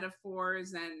it, and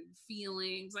metaphors and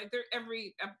feelings. Like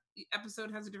every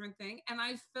episode has a different thing, and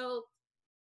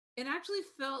it actually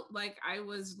felt like I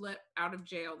was let out of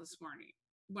jail this morning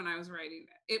when I was writing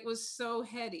it. It was so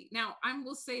heady. Now, I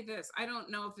will say this. I don't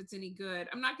know if it's any good.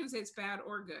 I'm not going to say it's bad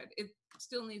or good. It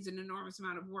still needs an enormous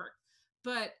amount of work.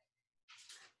 But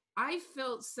I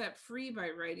felt set free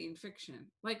by writing fiction.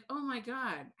 Like, oh my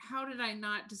God, how did I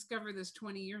not discover this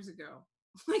 20 years ago?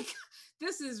 Like,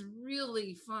 this is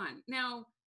really fun. Now,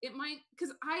 it might,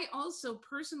 because I also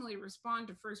personally respond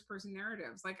to first person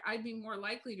narratives. Like, I'd be more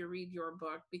likely to read your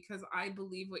book because I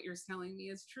believe what you're telling me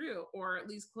is true, or at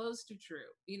least close to true.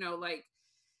 Like,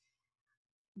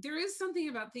 there is something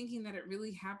about thinking that it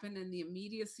really happened, and the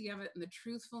immediacy of it and the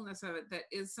truthfulness of it that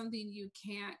is something you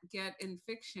can't get in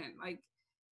fiction. Like,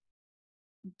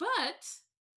 but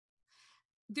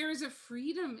there's a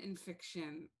freedom in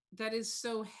fiction that is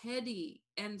so heady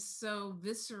and so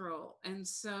visceral and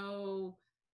so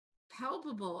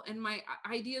palpable, and my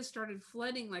ideas started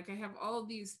flooding. Like, I have all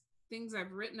these things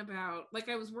I've written about. Like,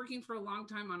 I was working for a long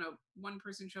time on a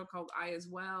one-person show called I As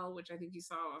Well, which I think you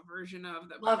saw a version of,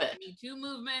 the Me Too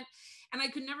movement, and I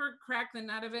could never crack the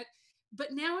nut of it.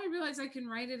 But now I realize I can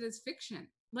write it as fiction.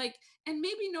 Like, and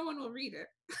maybe no one will read it,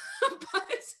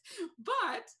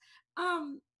 but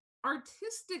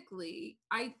artistically,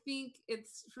 I think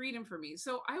it's freedom for me.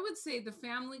 So I would say the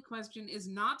family question is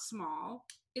not small.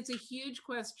 It's a huge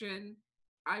question.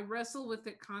 I wrestle with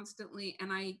it constantly,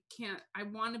 and I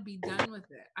want to be done with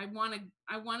it. I want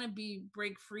to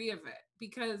break free of it,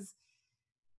 because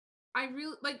I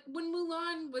really, like, when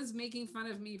Mulan was making fun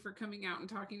of me for coming out and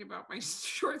talking about my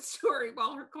short story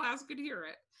while her class could hear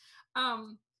it.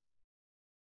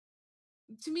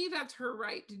 to me, that's her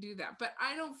right to do that. But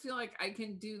I don't feel like I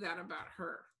can do that about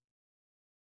her.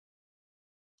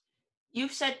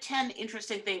 You've said 10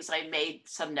 interesting things. I made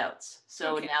some notes.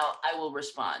 So Okay. now I will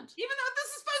respond. Even though this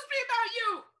is supposed to be about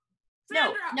you, No,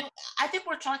 Sandra. no, I think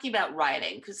we're talking about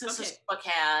writing because this is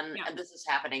Spokane Yeah. and this is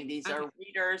happening. These are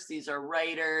readers, these are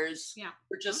writers. Yeah.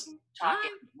 We're just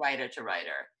talking writer to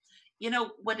writer. You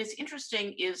know, what is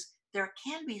interesting is there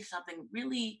can be something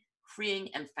really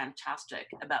freeing and fantastic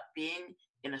about being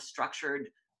in a structured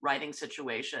writing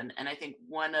situation. And I think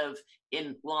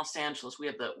in Los Angeles, we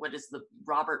have the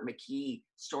Robert McKee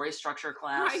story structure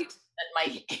class that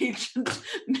my agent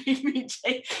made me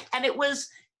take. And it was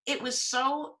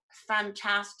so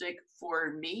fantastic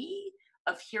for me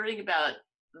of hearing about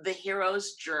the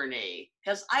hero's journey,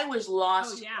 because I was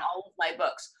lost in all of my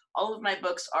books. All of my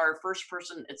books are first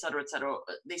person, et cetera, et cetera.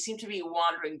 They seem to be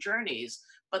wandering journeys,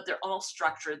 but they're all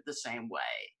structured the same way.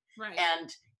 Right.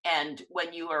 And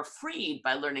when you are freed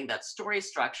by learning that story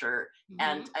structure,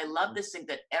 and I love this thing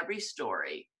that every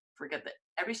story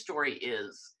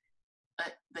is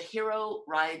the hero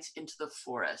rides into the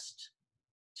forest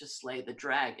to slay the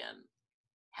dragon.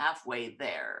 Halfway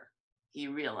there, he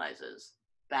realizes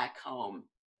back home,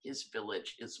 his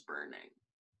village is burning.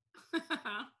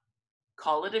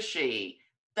 Call it a she.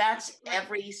 That's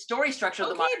every story structure of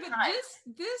the modern time.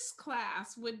 This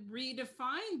class would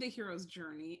redefine the hero's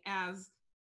journey as,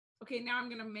 okay, now I'm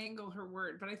going to mangle her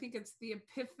word, but I think it's the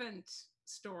epiphant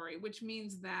story, which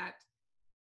means that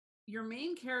your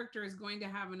main character is going to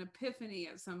have an epiphany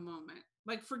at some moment.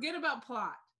 Like, forget about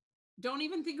plot. Don't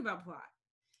even think about plot.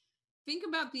 Think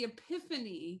about the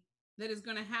epiphany that is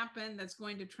going to happen, that's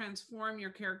going to transform your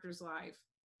character's life,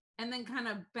 and then kind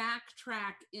of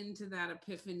backtrack into that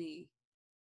epiphany.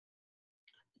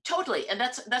 Totally. And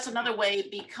that's another way,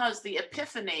 because the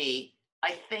epiphany,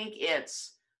 I think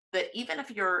it's that even if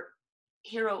your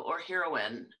hero or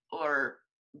heroine or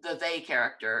the they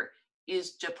character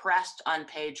is depressed on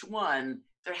page 1,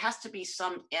 there has to be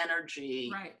some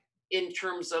energy in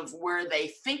terms of where they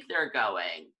think they're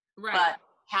going. But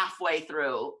halfway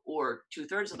through or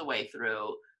 2/3 of the way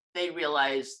through, they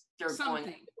realize they're going to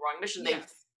the wrong mission. They've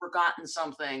forgotten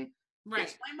something.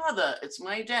 It's my mother, it's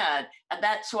my dad. And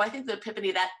so I think the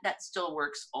epiphany, that still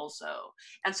works also.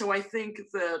 And so I think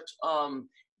that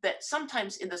that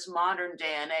sometimes in this modern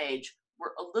day and age,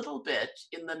 we're a little bit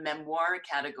in the memoir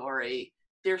category.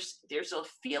 There's a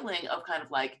feeling of kind of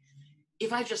like,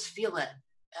 if I just feel it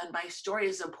and my story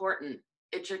is important,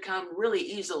 it should come really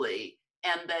easily.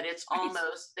 And that it's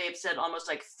almost, they've said almost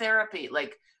like therapy,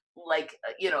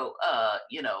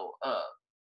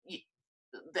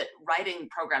 that writing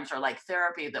programs are like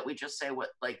therapy, that we just say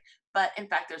but in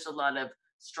fact, there's a lot of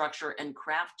structure and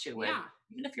craft to it.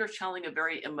 Even if you're telling a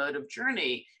very emotive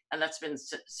journey, and that's been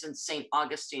since St.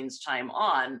 Augustine's time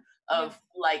on,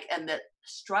 and that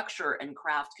structure and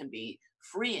craft can be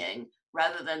freeing,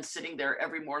 rather than sitting there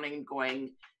every morning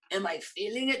going, am I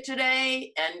feeling it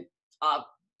today? And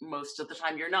most of the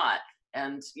time you're not.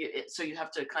 And so you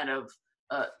have to kind of...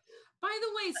 By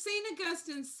the way, St.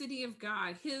 Augustine's City of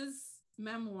God, his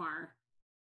memoir,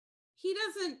 he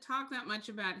doesn't talk that much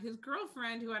about his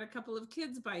girlfriend who had a couple of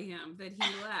kids by him that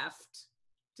he left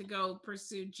to go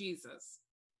pursue Jesus.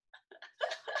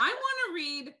 I want to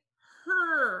read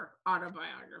her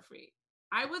autobiography.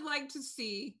 I would like to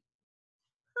see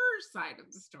her side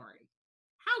of the story.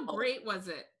 How great was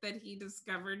it that he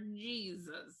discovered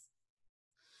Jesus?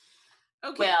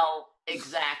 Okay. Well,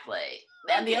 exactly.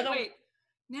 And the other... Wait.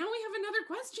 Now we have another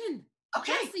question.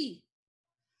 Okay. Jessie,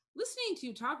 listening to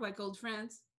you talk like old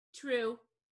friends, true.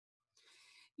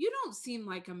 You don't seem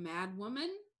like a mad woman.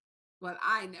 Well,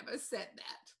 I never said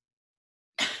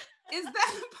that. Is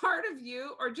that a part of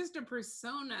you, or just a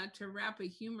persona to wrap a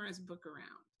humorous book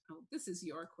around? Oh, this is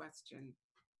your question,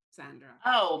 Sandra.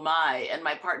 Oh my, and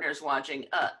my partner's watching.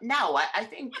 No, I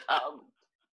think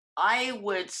I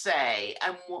would say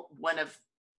I'm one of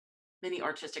many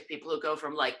artistic people who go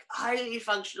from like highly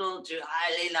functional to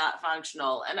highly not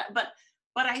functional. And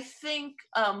but I think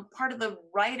part of the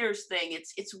writer's thing,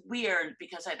 it's weird,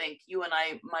 because I think you and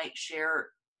I might share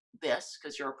this,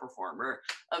 because you're a performer,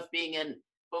 of being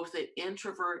both an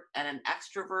introvert and an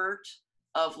extrovert,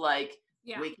 of like,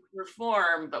 we can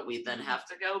perform, but we then have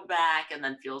to go back and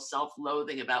then feel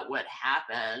self-loathing about what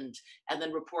happened, and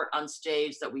then report on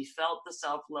stage that we felt the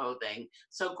self-loathing.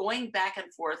 So going back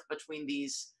and forth between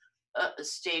these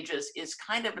stages is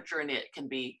kind of a journey. It can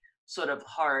be sort of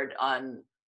hard on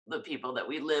the people that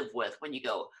we live with, when you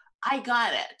go, I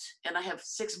got it, and I have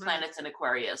 6 planets in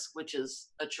Aquarius, which is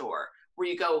a chore, where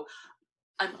you go,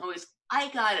 I'm always, I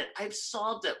got it. I've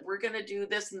solved it. We're going to do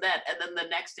this and that. And then the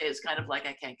next day is kind of like,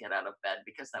 I can't get out of bed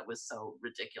because that was so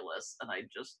ridiculous. And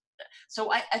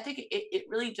so I think it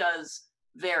really does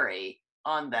vary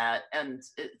on that. And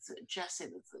it's Jesse,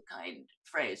 that's the kind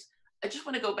phrase. I just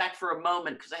want to go back for a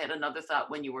moment because I had another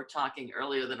thought when you were talking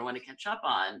earlier that I want to catch up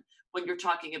on. When you're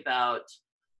talking about,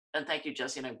 and thank you,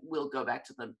 Jesse, and I will go back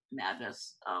to the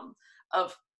madness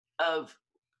of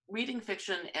reading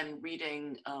fiction and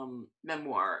reading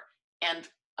memoir. And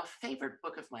a favorite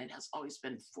book of mine has always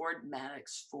been Ford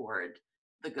Madox Ford,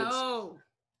 The Good Soul.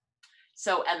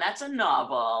 So, and that's a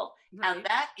novel, right. And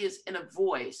that is in a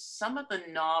voice. Some of the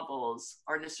novels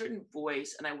are in a certain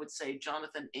voice, and I would say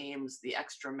Jonathan Ames, The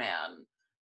Extra Man.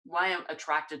 Why I'm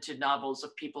attracted to novels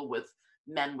of people with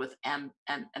men with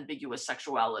ambiguous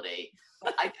sexuality.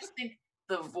 But I just think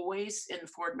the voice in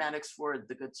Ford Madox Ford,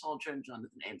 The Good Soldier, and Jonathan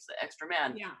Ames, The Extra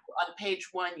Man, on page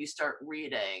 1, you start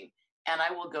reading, and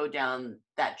I will go down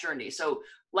that journey. So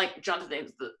like Jonathan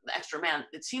Ames, the Extra Man,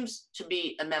 it seems to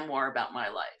be a memoir about my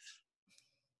life.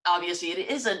 Obviously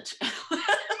it isn't,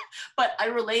 but I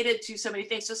relate it to so many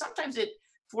things. So sometimes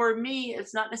for me,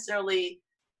 it's not necessarily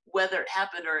whether it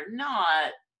happened or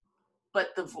not,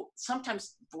 but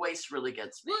sometimes voice really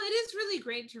gets me. Well, it is really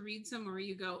great to read somewhere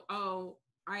you go, oh,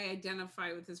 I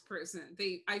identify with this person.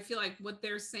 I feel like what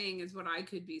they're saying is what I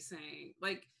could be saying.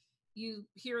 Like you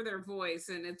hear their voice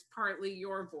and it's partly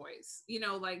your voice,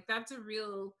 like that's a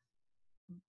real,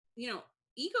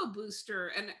 ego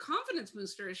booster and a confidence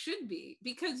booster. It should be,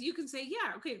 because you can say,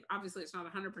 yeah, okay, obviously it's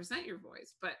not 100% your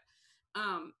voice, but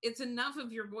it's enough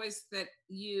of your voice that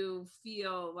you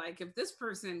feel like if this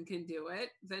person can do it,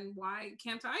 then why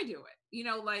can't I do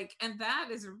it? And that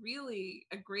is really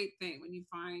a great thing when you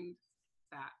find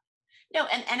that. No,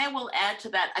 and I will add to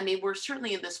that. I mean, we're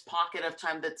certainly in this pocket of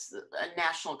time that's a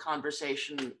national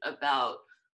conversation about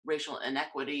racial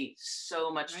inequity. So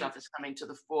much stuff is coming to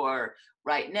the fore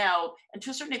right now. And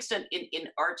to a certain extent, in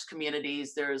arts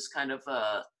communities, there's kind of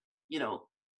a,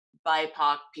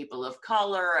 BIPOC people of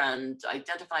color and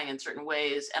identifying in certain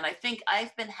ways. And I think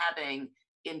I've been having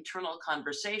internal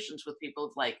conversations with people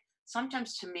of like,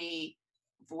 sometimes to me,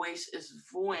 voice is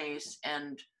voice,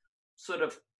 and sort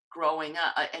of growing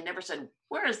up, I never said,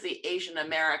 where is the Asian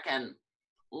American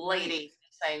lady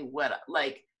saying what,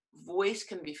 like voice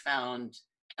can be found.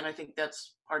 And I think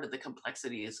that's part of the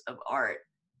complexities of art.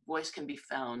 Voice can be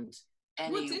found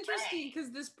anyway. Well, it's interesting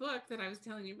because this book that I was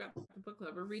telling you about, the book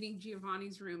club, we're reading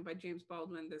Giovanni's Room by James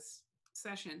Baldwin this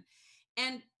session.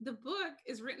 And the book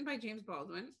is written by James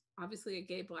Baldwin, obviously a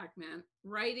gay Black man,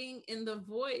 writing in the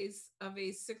voice of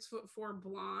a 6'4"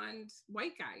 blonde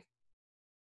white guy.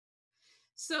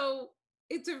 So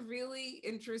it's a really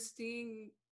interesting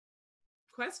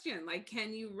question. Like,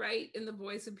 can you write in the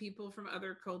voice of people from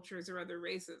other cultures or other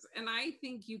races? And I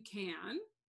think you can.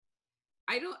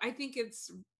 I think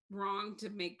it's wrong to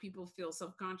make people feel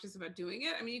self-conscious about doing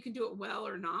it. I mean, you can do it well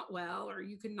or not well, or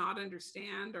you can not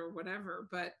understand or whatever.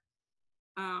 But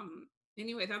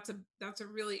anyway, that's a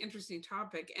really interesting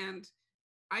topic. And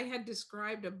I had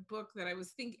described a book that I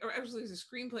was thinking, or actually it was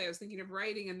a screenplay I was thinking of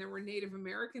writing, and there were Native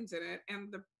Americans in it.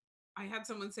 And I had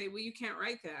someone say, well, you can't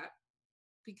write that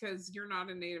because you're not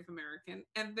a Native American.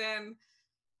 And then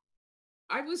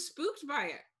I was spooked by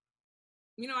it.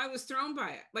 I was thrown by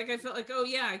it. Like, I felt like, oh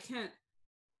yeah, I can't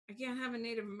have a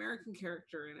Native American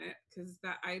character in it because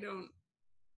that I don't.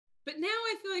 But now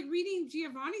I feel like reading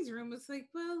Giovanni's Room is like,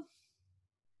 well,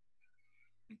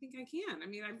 I think I can. I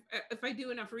mean, if I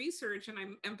do enough research and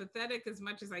I'm empathetic as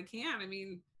much as I can, I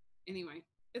mean, anyway,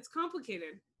 it's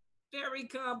complicated, very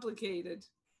complicated.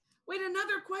 Wait,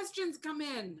 another question's come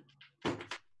in.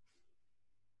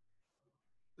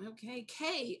 Okay,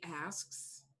 Kay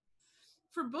asks,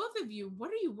 for both of you, what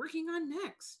are you working on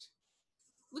next?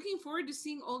 Looking forward to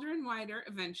seeing Older and Wider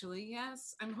eventually.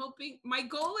 Yes, I'm hoping. My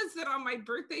goal is that on my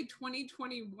birthday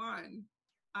 2021,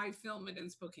 I film it in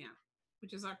Spokane,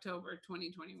 which is October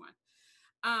 2021.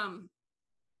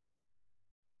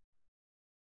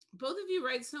 Both of you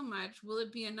write so much. Will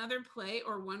it be another play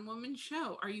or one-woman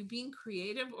show? Are you being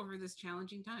creative over this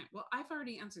challenging time? Well, I've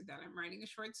already answered that. I'm writing a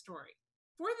short story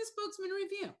for the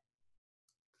Spokesman-Review.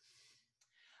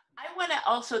 I want to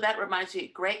also, that reminds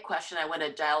me, great question. I want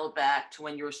to dial back to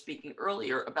when you were speaking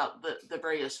earlier about the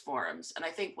various forms. And I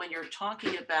think when you're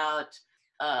talking about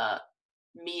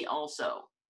me also,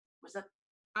 was that?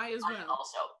 I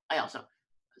also.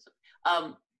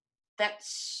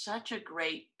 That's such a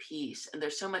great piece. And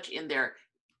there's so much in there.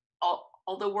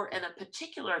 Although we're in a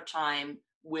particular time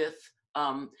with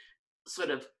sort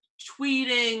of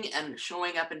tweeting and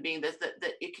showing up and being this,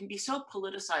 that it can be so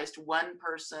politicized, one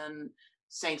person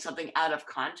saying something out of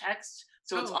context.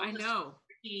 So it's I almost know.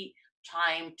 tricky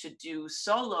time to do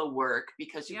solo work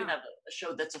because you can have a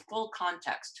show that's a full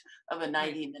context of a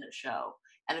 90-minute show.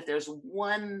 And if there's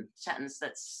one sentence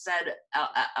that's said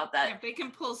out that, if they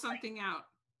can pull something out.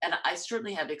 And I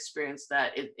certainly have experienced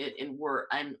that in work.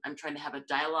 I'm trying to have a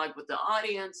dialogue with the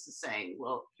audience and saying,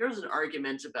 well, here's an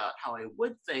argument about how I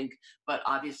would think, but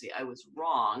obviously I was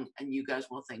wrong, and you guys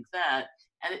will think that.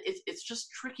 And it's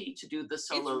just tricky to do the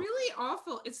solo. It's really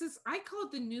awful. It's this, I call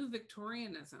it the new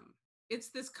Victorianism. It's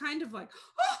this kind of like,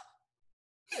 oh,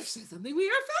 you've said something we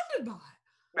are offended by.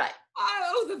 Right.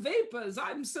 Oh, the vapors,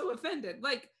 I'm so offended.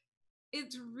 Like,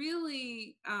 it's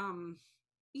really,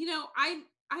 you know, I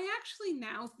actually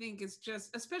now think it's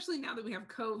just, especially now that we have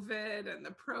COVID and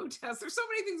the protests, there's so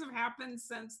many things have happened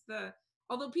since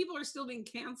although people are still being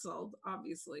canceled,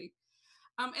 obviously.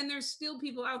 And there's still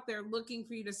people out there looking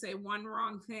for you to say one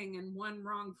wrong thing and one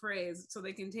wrong phrase so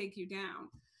they can take you down.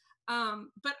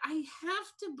 But I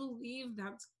have to believe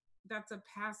that's a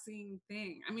passing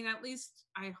thing. I mean, at least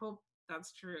I hope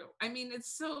that's true. I mean,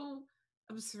 it's so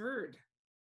absurd.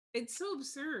 It's so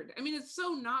absurd. I mean, it's so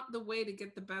not the way to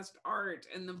get the best art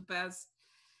and the best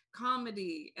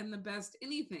comedy and the best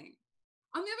anything.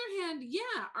 On the other hand,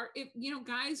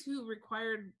 guys who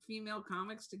required female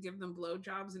comics to give them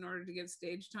blowjobs in order to get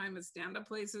stage time at stand-up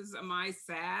places, am I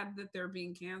sad that they're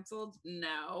being canceled?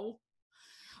 No.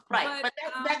 Right, but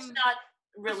that's not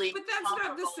really. But that's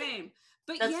not the same.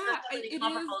 But that's yeah, not really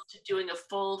comparable to doing a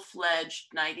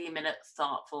full-fledged 90-minute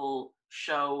thoughtful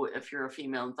show if you're a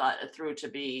female and thought it through to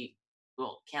be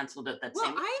canceled at that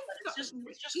same. It's just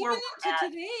even into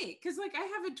today, because like I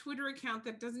have a Twitter account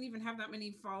that doesn't even have that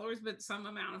many followers, but some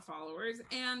amount of followers,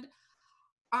 and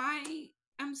I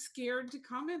am scared to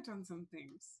comment on some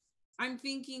things. I'm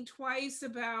thinking twice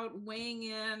about weighing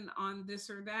in on this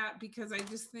or that because I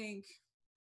just think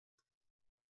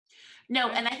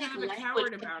and I think think I'm a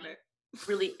coward about it.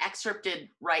 Really excerpted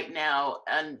right now,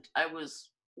 and I was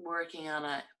working on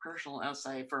a personal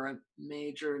essay for a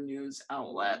major news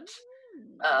outlet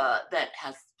that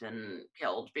has been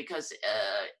killed because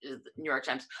the New York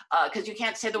Times, because you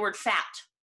can't say the word fat.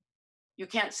 You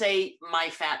can't say my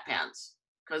fat pants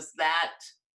because that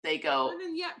they go. And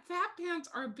then fat pants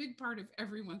are a big part of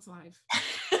everyone's life.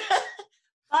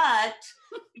 But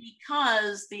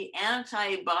because the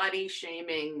anti-body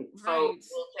shaming folks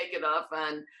will take it off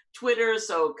on Twitter,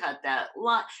 so cut that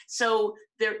lot. So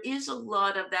there is a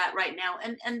lot of that right now,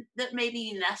 and that may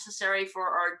be necessary for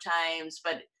our times,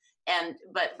 but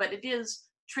it is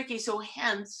tricky. So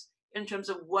hence, in terms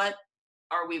of what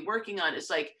are we working on, it's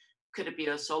like, could it be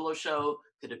a solo show?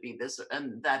 Could it be this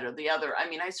and that or the other? I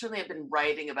mean, I certainly have been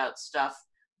writing about stuff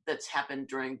that's happened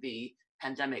during the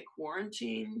pandemic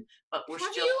quarantine, but we're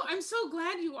still. I'm so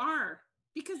glad you are,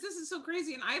 because this is so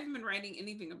crazy and I haven't been writing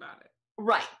anything about it.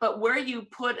 Right, but where you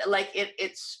put like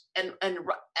it's and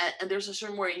there's a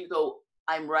certain where you go,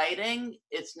 I'm writing,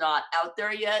 it's not out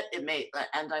there yet, it may,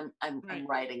 and I'm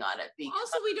writing on it. Because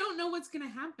also, we don't know what's going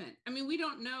to happen. I mean, we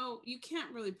don't know. You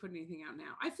can't really put anything out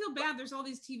now. I feel bad. There's all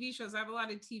these TV shows. I have a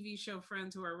lot of TV show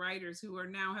friends who are writers who are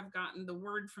now have gotten the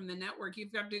word from the network.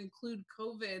 You've got to include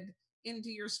COVID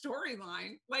into your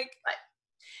storyline. Like,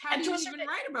 how do you even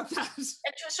write about that? And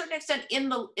to a certain extent, in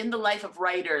the life of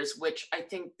writers, which I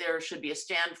think there should be a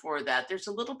stand for that, there's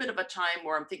a little bit of a time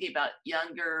where I'm thinking about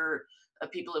younger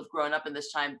people who've grown up in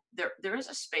this time. There is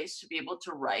a space to be able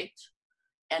to write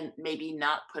and maybe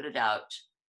not put it out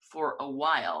for a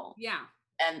while. Yeah.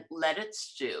 And let it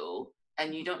stew.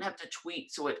 And you don't have to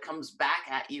tweet so it comes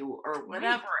back at you or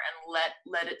whatever, and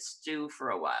let it stew for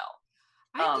a while.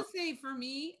 I have to say, for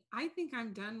me, I think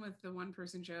I'm done with the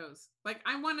one-person shows. Like,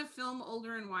 I want to film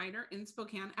Older and Wider in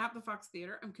Spokane at the Fox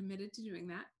Theater. I'm committed to doing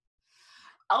that.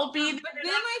 I'll be but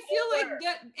then I feel like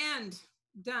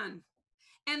done.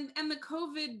 And the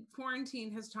COVID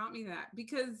quarantine has taught me that,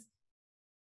 because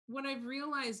what I've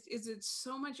realized is it's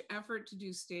so much effort to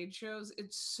do stage shows.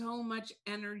 It's so much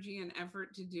energy and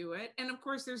effort to do it. And of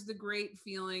course, there's the great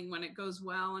feeling when it goes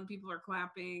well and people are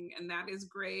clapping, and that is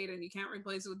great. And you can't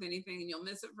replace it with anything and you'll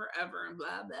miss it forever and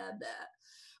blah, blah, blah.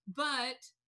 But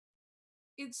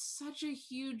it's such a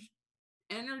huge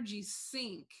energy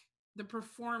sink, the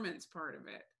performance part of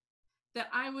it, that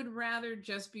I would rather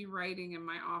just be writing in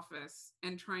my office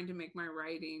and trying to make my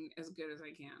writing as good as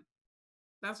I can.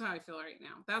 That's how I feel right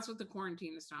now. That's what the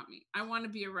quarantine has taught me. I want to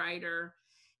be a writer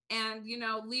and,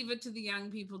 leave it to the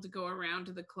young people to go around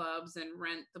to the clubs and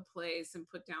rent the place and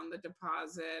put down the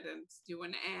deposit and do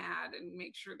an ad and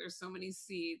make sure there's so many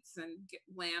seats and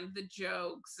land the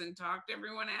jokes and talk to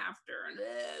everyone after. And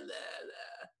blah, blah,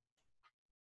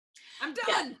 blah. I'm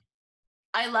done.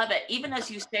 I love it. Even as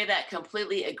you say that,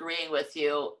 completely agreeing with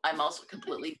you, I'm also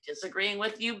completely disagreeing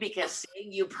with you because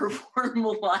seeing you perform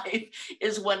live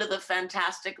is one of the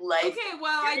fantastic life Okay,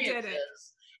 well, I did it.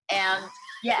 And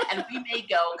yeah, and we may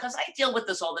go, because I deal with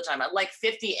this all the time. I'm like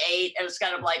 58, and it's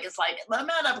kind of like, it's like the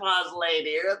menopause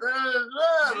lady,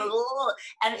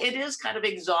 and it is kind of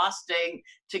exhausting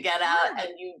to get out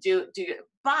and you do,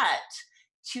 but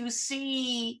to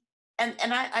see, and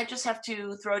I just have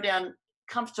to throw down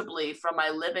comfortably from my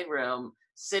living room,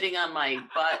 sitting on my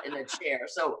butt in a chair.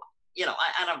 So, you know,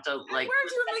 I don't have to like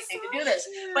anything to do this,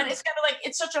 but it's kind of like,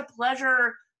 it's such a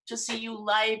pleasure to see you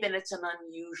live, and it's an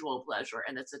unusual pleasure,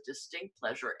 and it's a distinct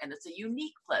pleasure, and it's a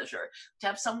unique pleasure to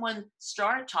have someone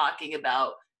start talking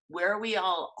about where we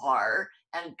all are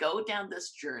and go down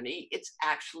this journey. It's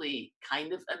actually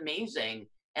kind of amazing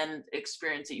and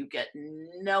experience that you get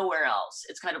nowhere else.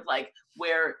 It's kind of like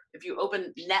where if you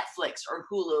open Netflix or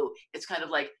Hulu, it's kind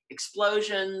of like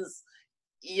explosions,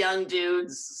 young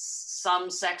dudes, some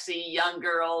sexy young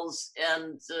girls,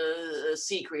 and a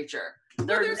sea creature. Well,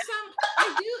 there are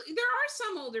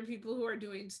some older people who are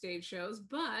doing stage shows,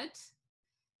 but,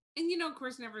 and you know, of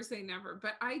course, never say never,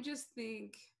 but I just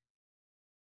think,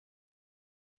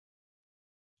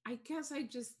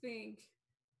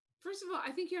 first of all,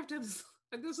 I think you have to have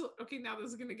okay, now this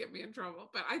is going to get me in trouble,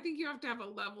 but I think you have to have a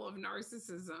level of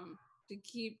narcissism to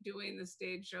keep doing the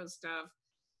stage show stuff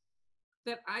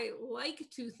that I like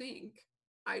to think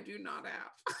I do not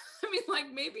have. I mean,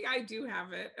 like, maybe I do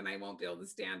have it and I won't be able to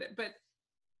stand it, but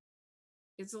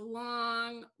it's a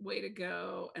long way to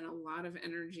go and a lot of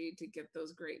energy to get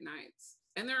those great nights.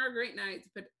 And there are great nights,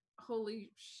 but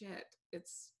holy shit,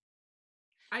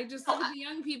 I just look at the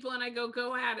young people and I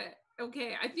go at it.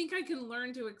 Okay, I think I can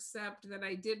learn to accept that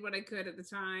I did what I could at the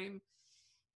time.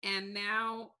 And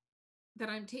now that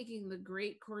I'm taking the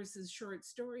Great Courses short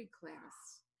story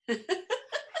class,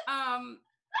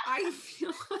 I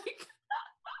feel like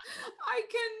I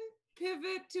can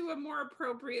pivot to a more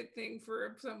appropriate thing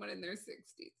for someone in their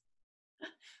 60s.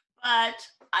 But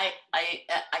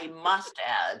I must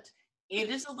add, it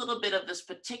is a little bit of this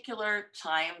particular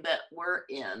time that we're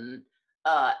in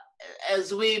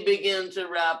as we begin to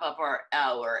wrap up our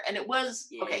hour. And it was,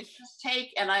 okay, just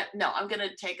take, and I'm going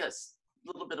to take a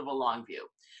little bit of a long view.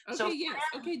 Okay, so yes,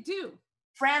 do.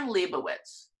 Fran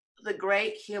Lebowitz, the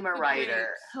great humor writer,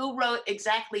 who wrote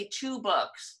exactly 2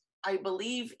 books, I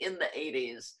believe, in the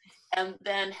 80s, and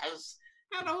then has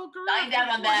had a whole career dined out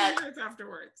on that years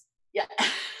afterwards. Yeah.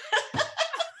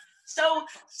 So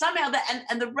somehow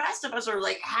and the rest of us are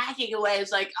like hacking away.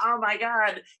 It's like, oh my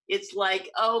God. It's like,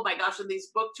 oh my gosh, in these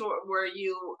book tour where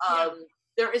you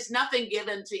there is nothing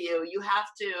given to you. You have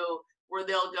to, where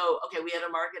they'll go, okay, we had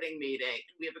a marketing meeting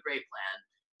and we have a great plan.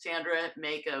 Sandra,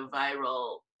 make a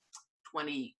viral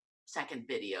 20-second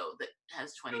video that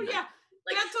has 20 minutes. Yeah.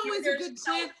 Like, that's always a good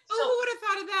plan. Who would have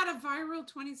thought of that? A viral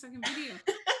 20-second video.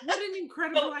 What an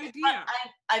incredible idea.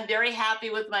 I'm very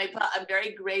happy with I'm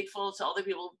very grateful to all the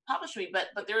people who published me, but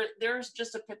there's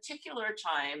just a particular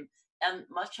time, and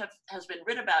much has been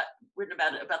written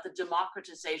about it, about the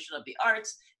democratization of the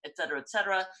arts, et cetera, et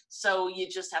cetera. So you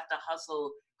just have to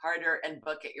hustle harder and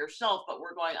book it yourself. But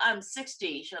we're going, I'm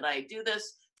 60, should I do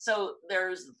this? So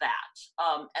there's that.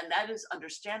 And that is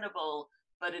understandable,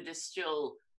 but it is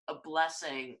still a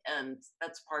blessing, and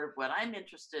that's part of what I'm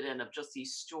interested in, of just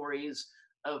these stories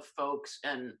of folks,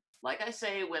 and like I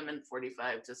say, women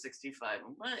 45 to 65.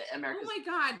 America's oh my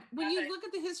God, when you look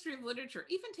at the history of literature,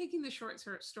 even taking the short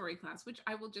story class, which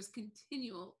I will just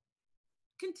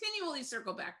continually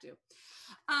circle back to,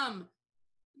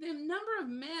 the number of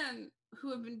men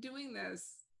who have been doing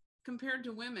this compared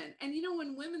to women. And you know,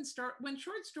 when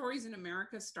short stories in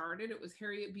America started, it was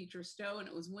Harriet Beecher Stowe, and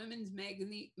it was women's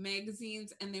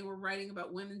magazines, and they were writing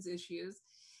about women's issues.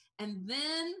 And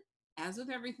then, as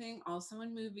with everything, also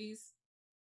in movies,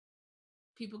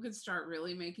 people could start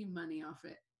really making money off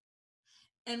it.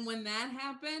 And when that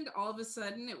happened, all of a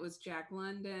sudden it was Jack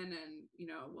London and, you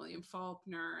know, William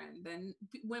Faulkner, and then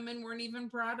women weren't even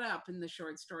brought up in the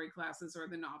short story classes or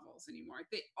the novels anymore.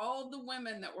 All the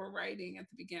women that were writing at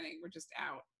the beginning were just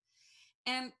out.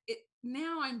 And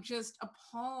now I'm just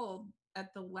appalled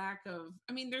at the lack of,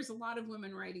 I mean, there's a lot of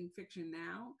women writing fiction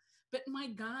now, but my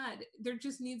God, there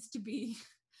just needs to be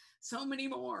so many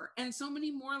more, and so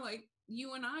many more like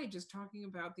you and I, just talking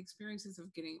about the experiences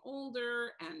of getting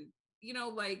older. And you know,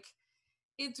 like,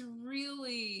 it's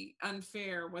really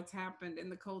unfair what's happened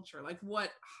in the culture, like what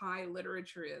high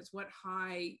literature is, what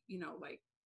high, you know, like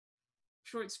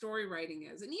short story writing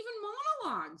is, and even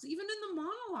monologues, even in the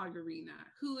monologue arena,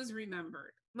 who is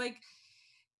remembered? Like,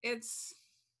 it's,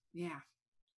 yeah,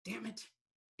 damn it.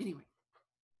 Anyway.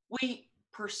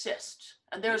 persist.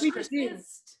 And there's We Christine.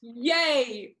 persist.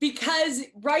 Yay! Because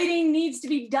writing needs to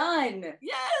be done.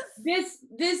 Yes.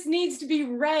 This needs to be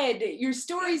read. Your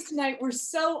stories tonight were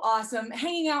so awesome.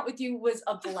 Hanging out with you was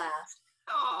a blast.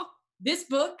 Oh. This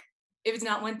book, If It's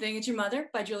Not One Thing, It's Your Mother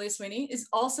by Julia Sweeney, is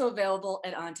also available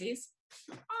at Auntie's.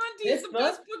 Auntie's, the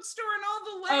best bookstore in all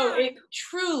the land. Oh, it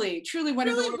truly one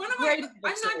of the greatest I'm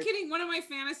bookstores. not kidding. One of my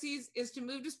fantasies is to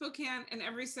move to Spokane and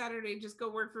every Saturday just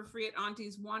go work for free at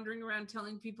Auntie's, wandering around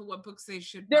telling people what books they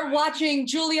should buy. They're watching,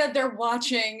 Julia. They're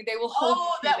watching. They will hold.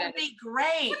 Oh, that would be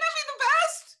great. Wouldn't that be the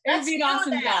best? It would be an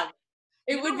awesome job.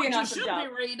 It would be an awesome job. You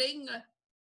should be reading.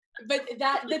 But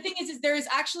the thing is there is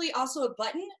actually also a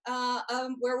button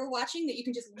where we're watching that you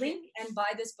can just link and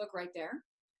buy this book right there.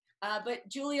 But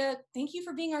Julia, thank you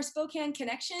for being our Spokane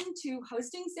connection to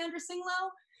hosting Sandra Tsing Loh,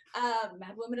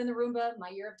 Mad Woman in the Roomba, My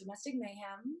Year of Domestic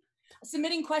Mayhem.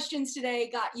 Submitting questions today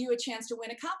got you a chance to win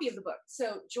a copy of the book.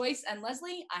 So Joyce and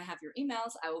Leslie, I have your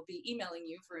emails. I will be emailing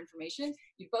you for information.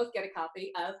 You both get a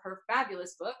copy of her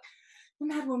fabulous book, The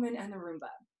Mad Woman and the Roomba.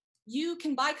 You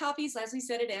can buy copies, Leslie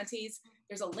said, at Auntie's.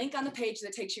 There's a link on the page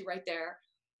that takes you right there.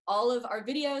 All of our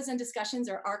videos and discussions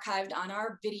are archived on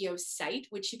our video site,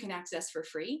 which you can access for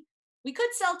free. We could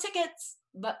sell tickets,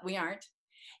 but we aren't.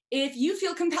 If you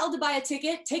feel compelled to buy a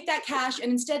ticket, take that cash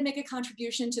and instead make a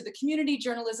contribution to the Community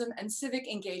Journalism and Civic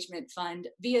Engagement Fund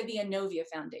via the Anovia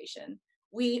Foundation.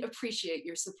 We appreciate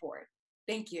your support.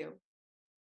 Thank you.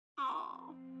 Aww.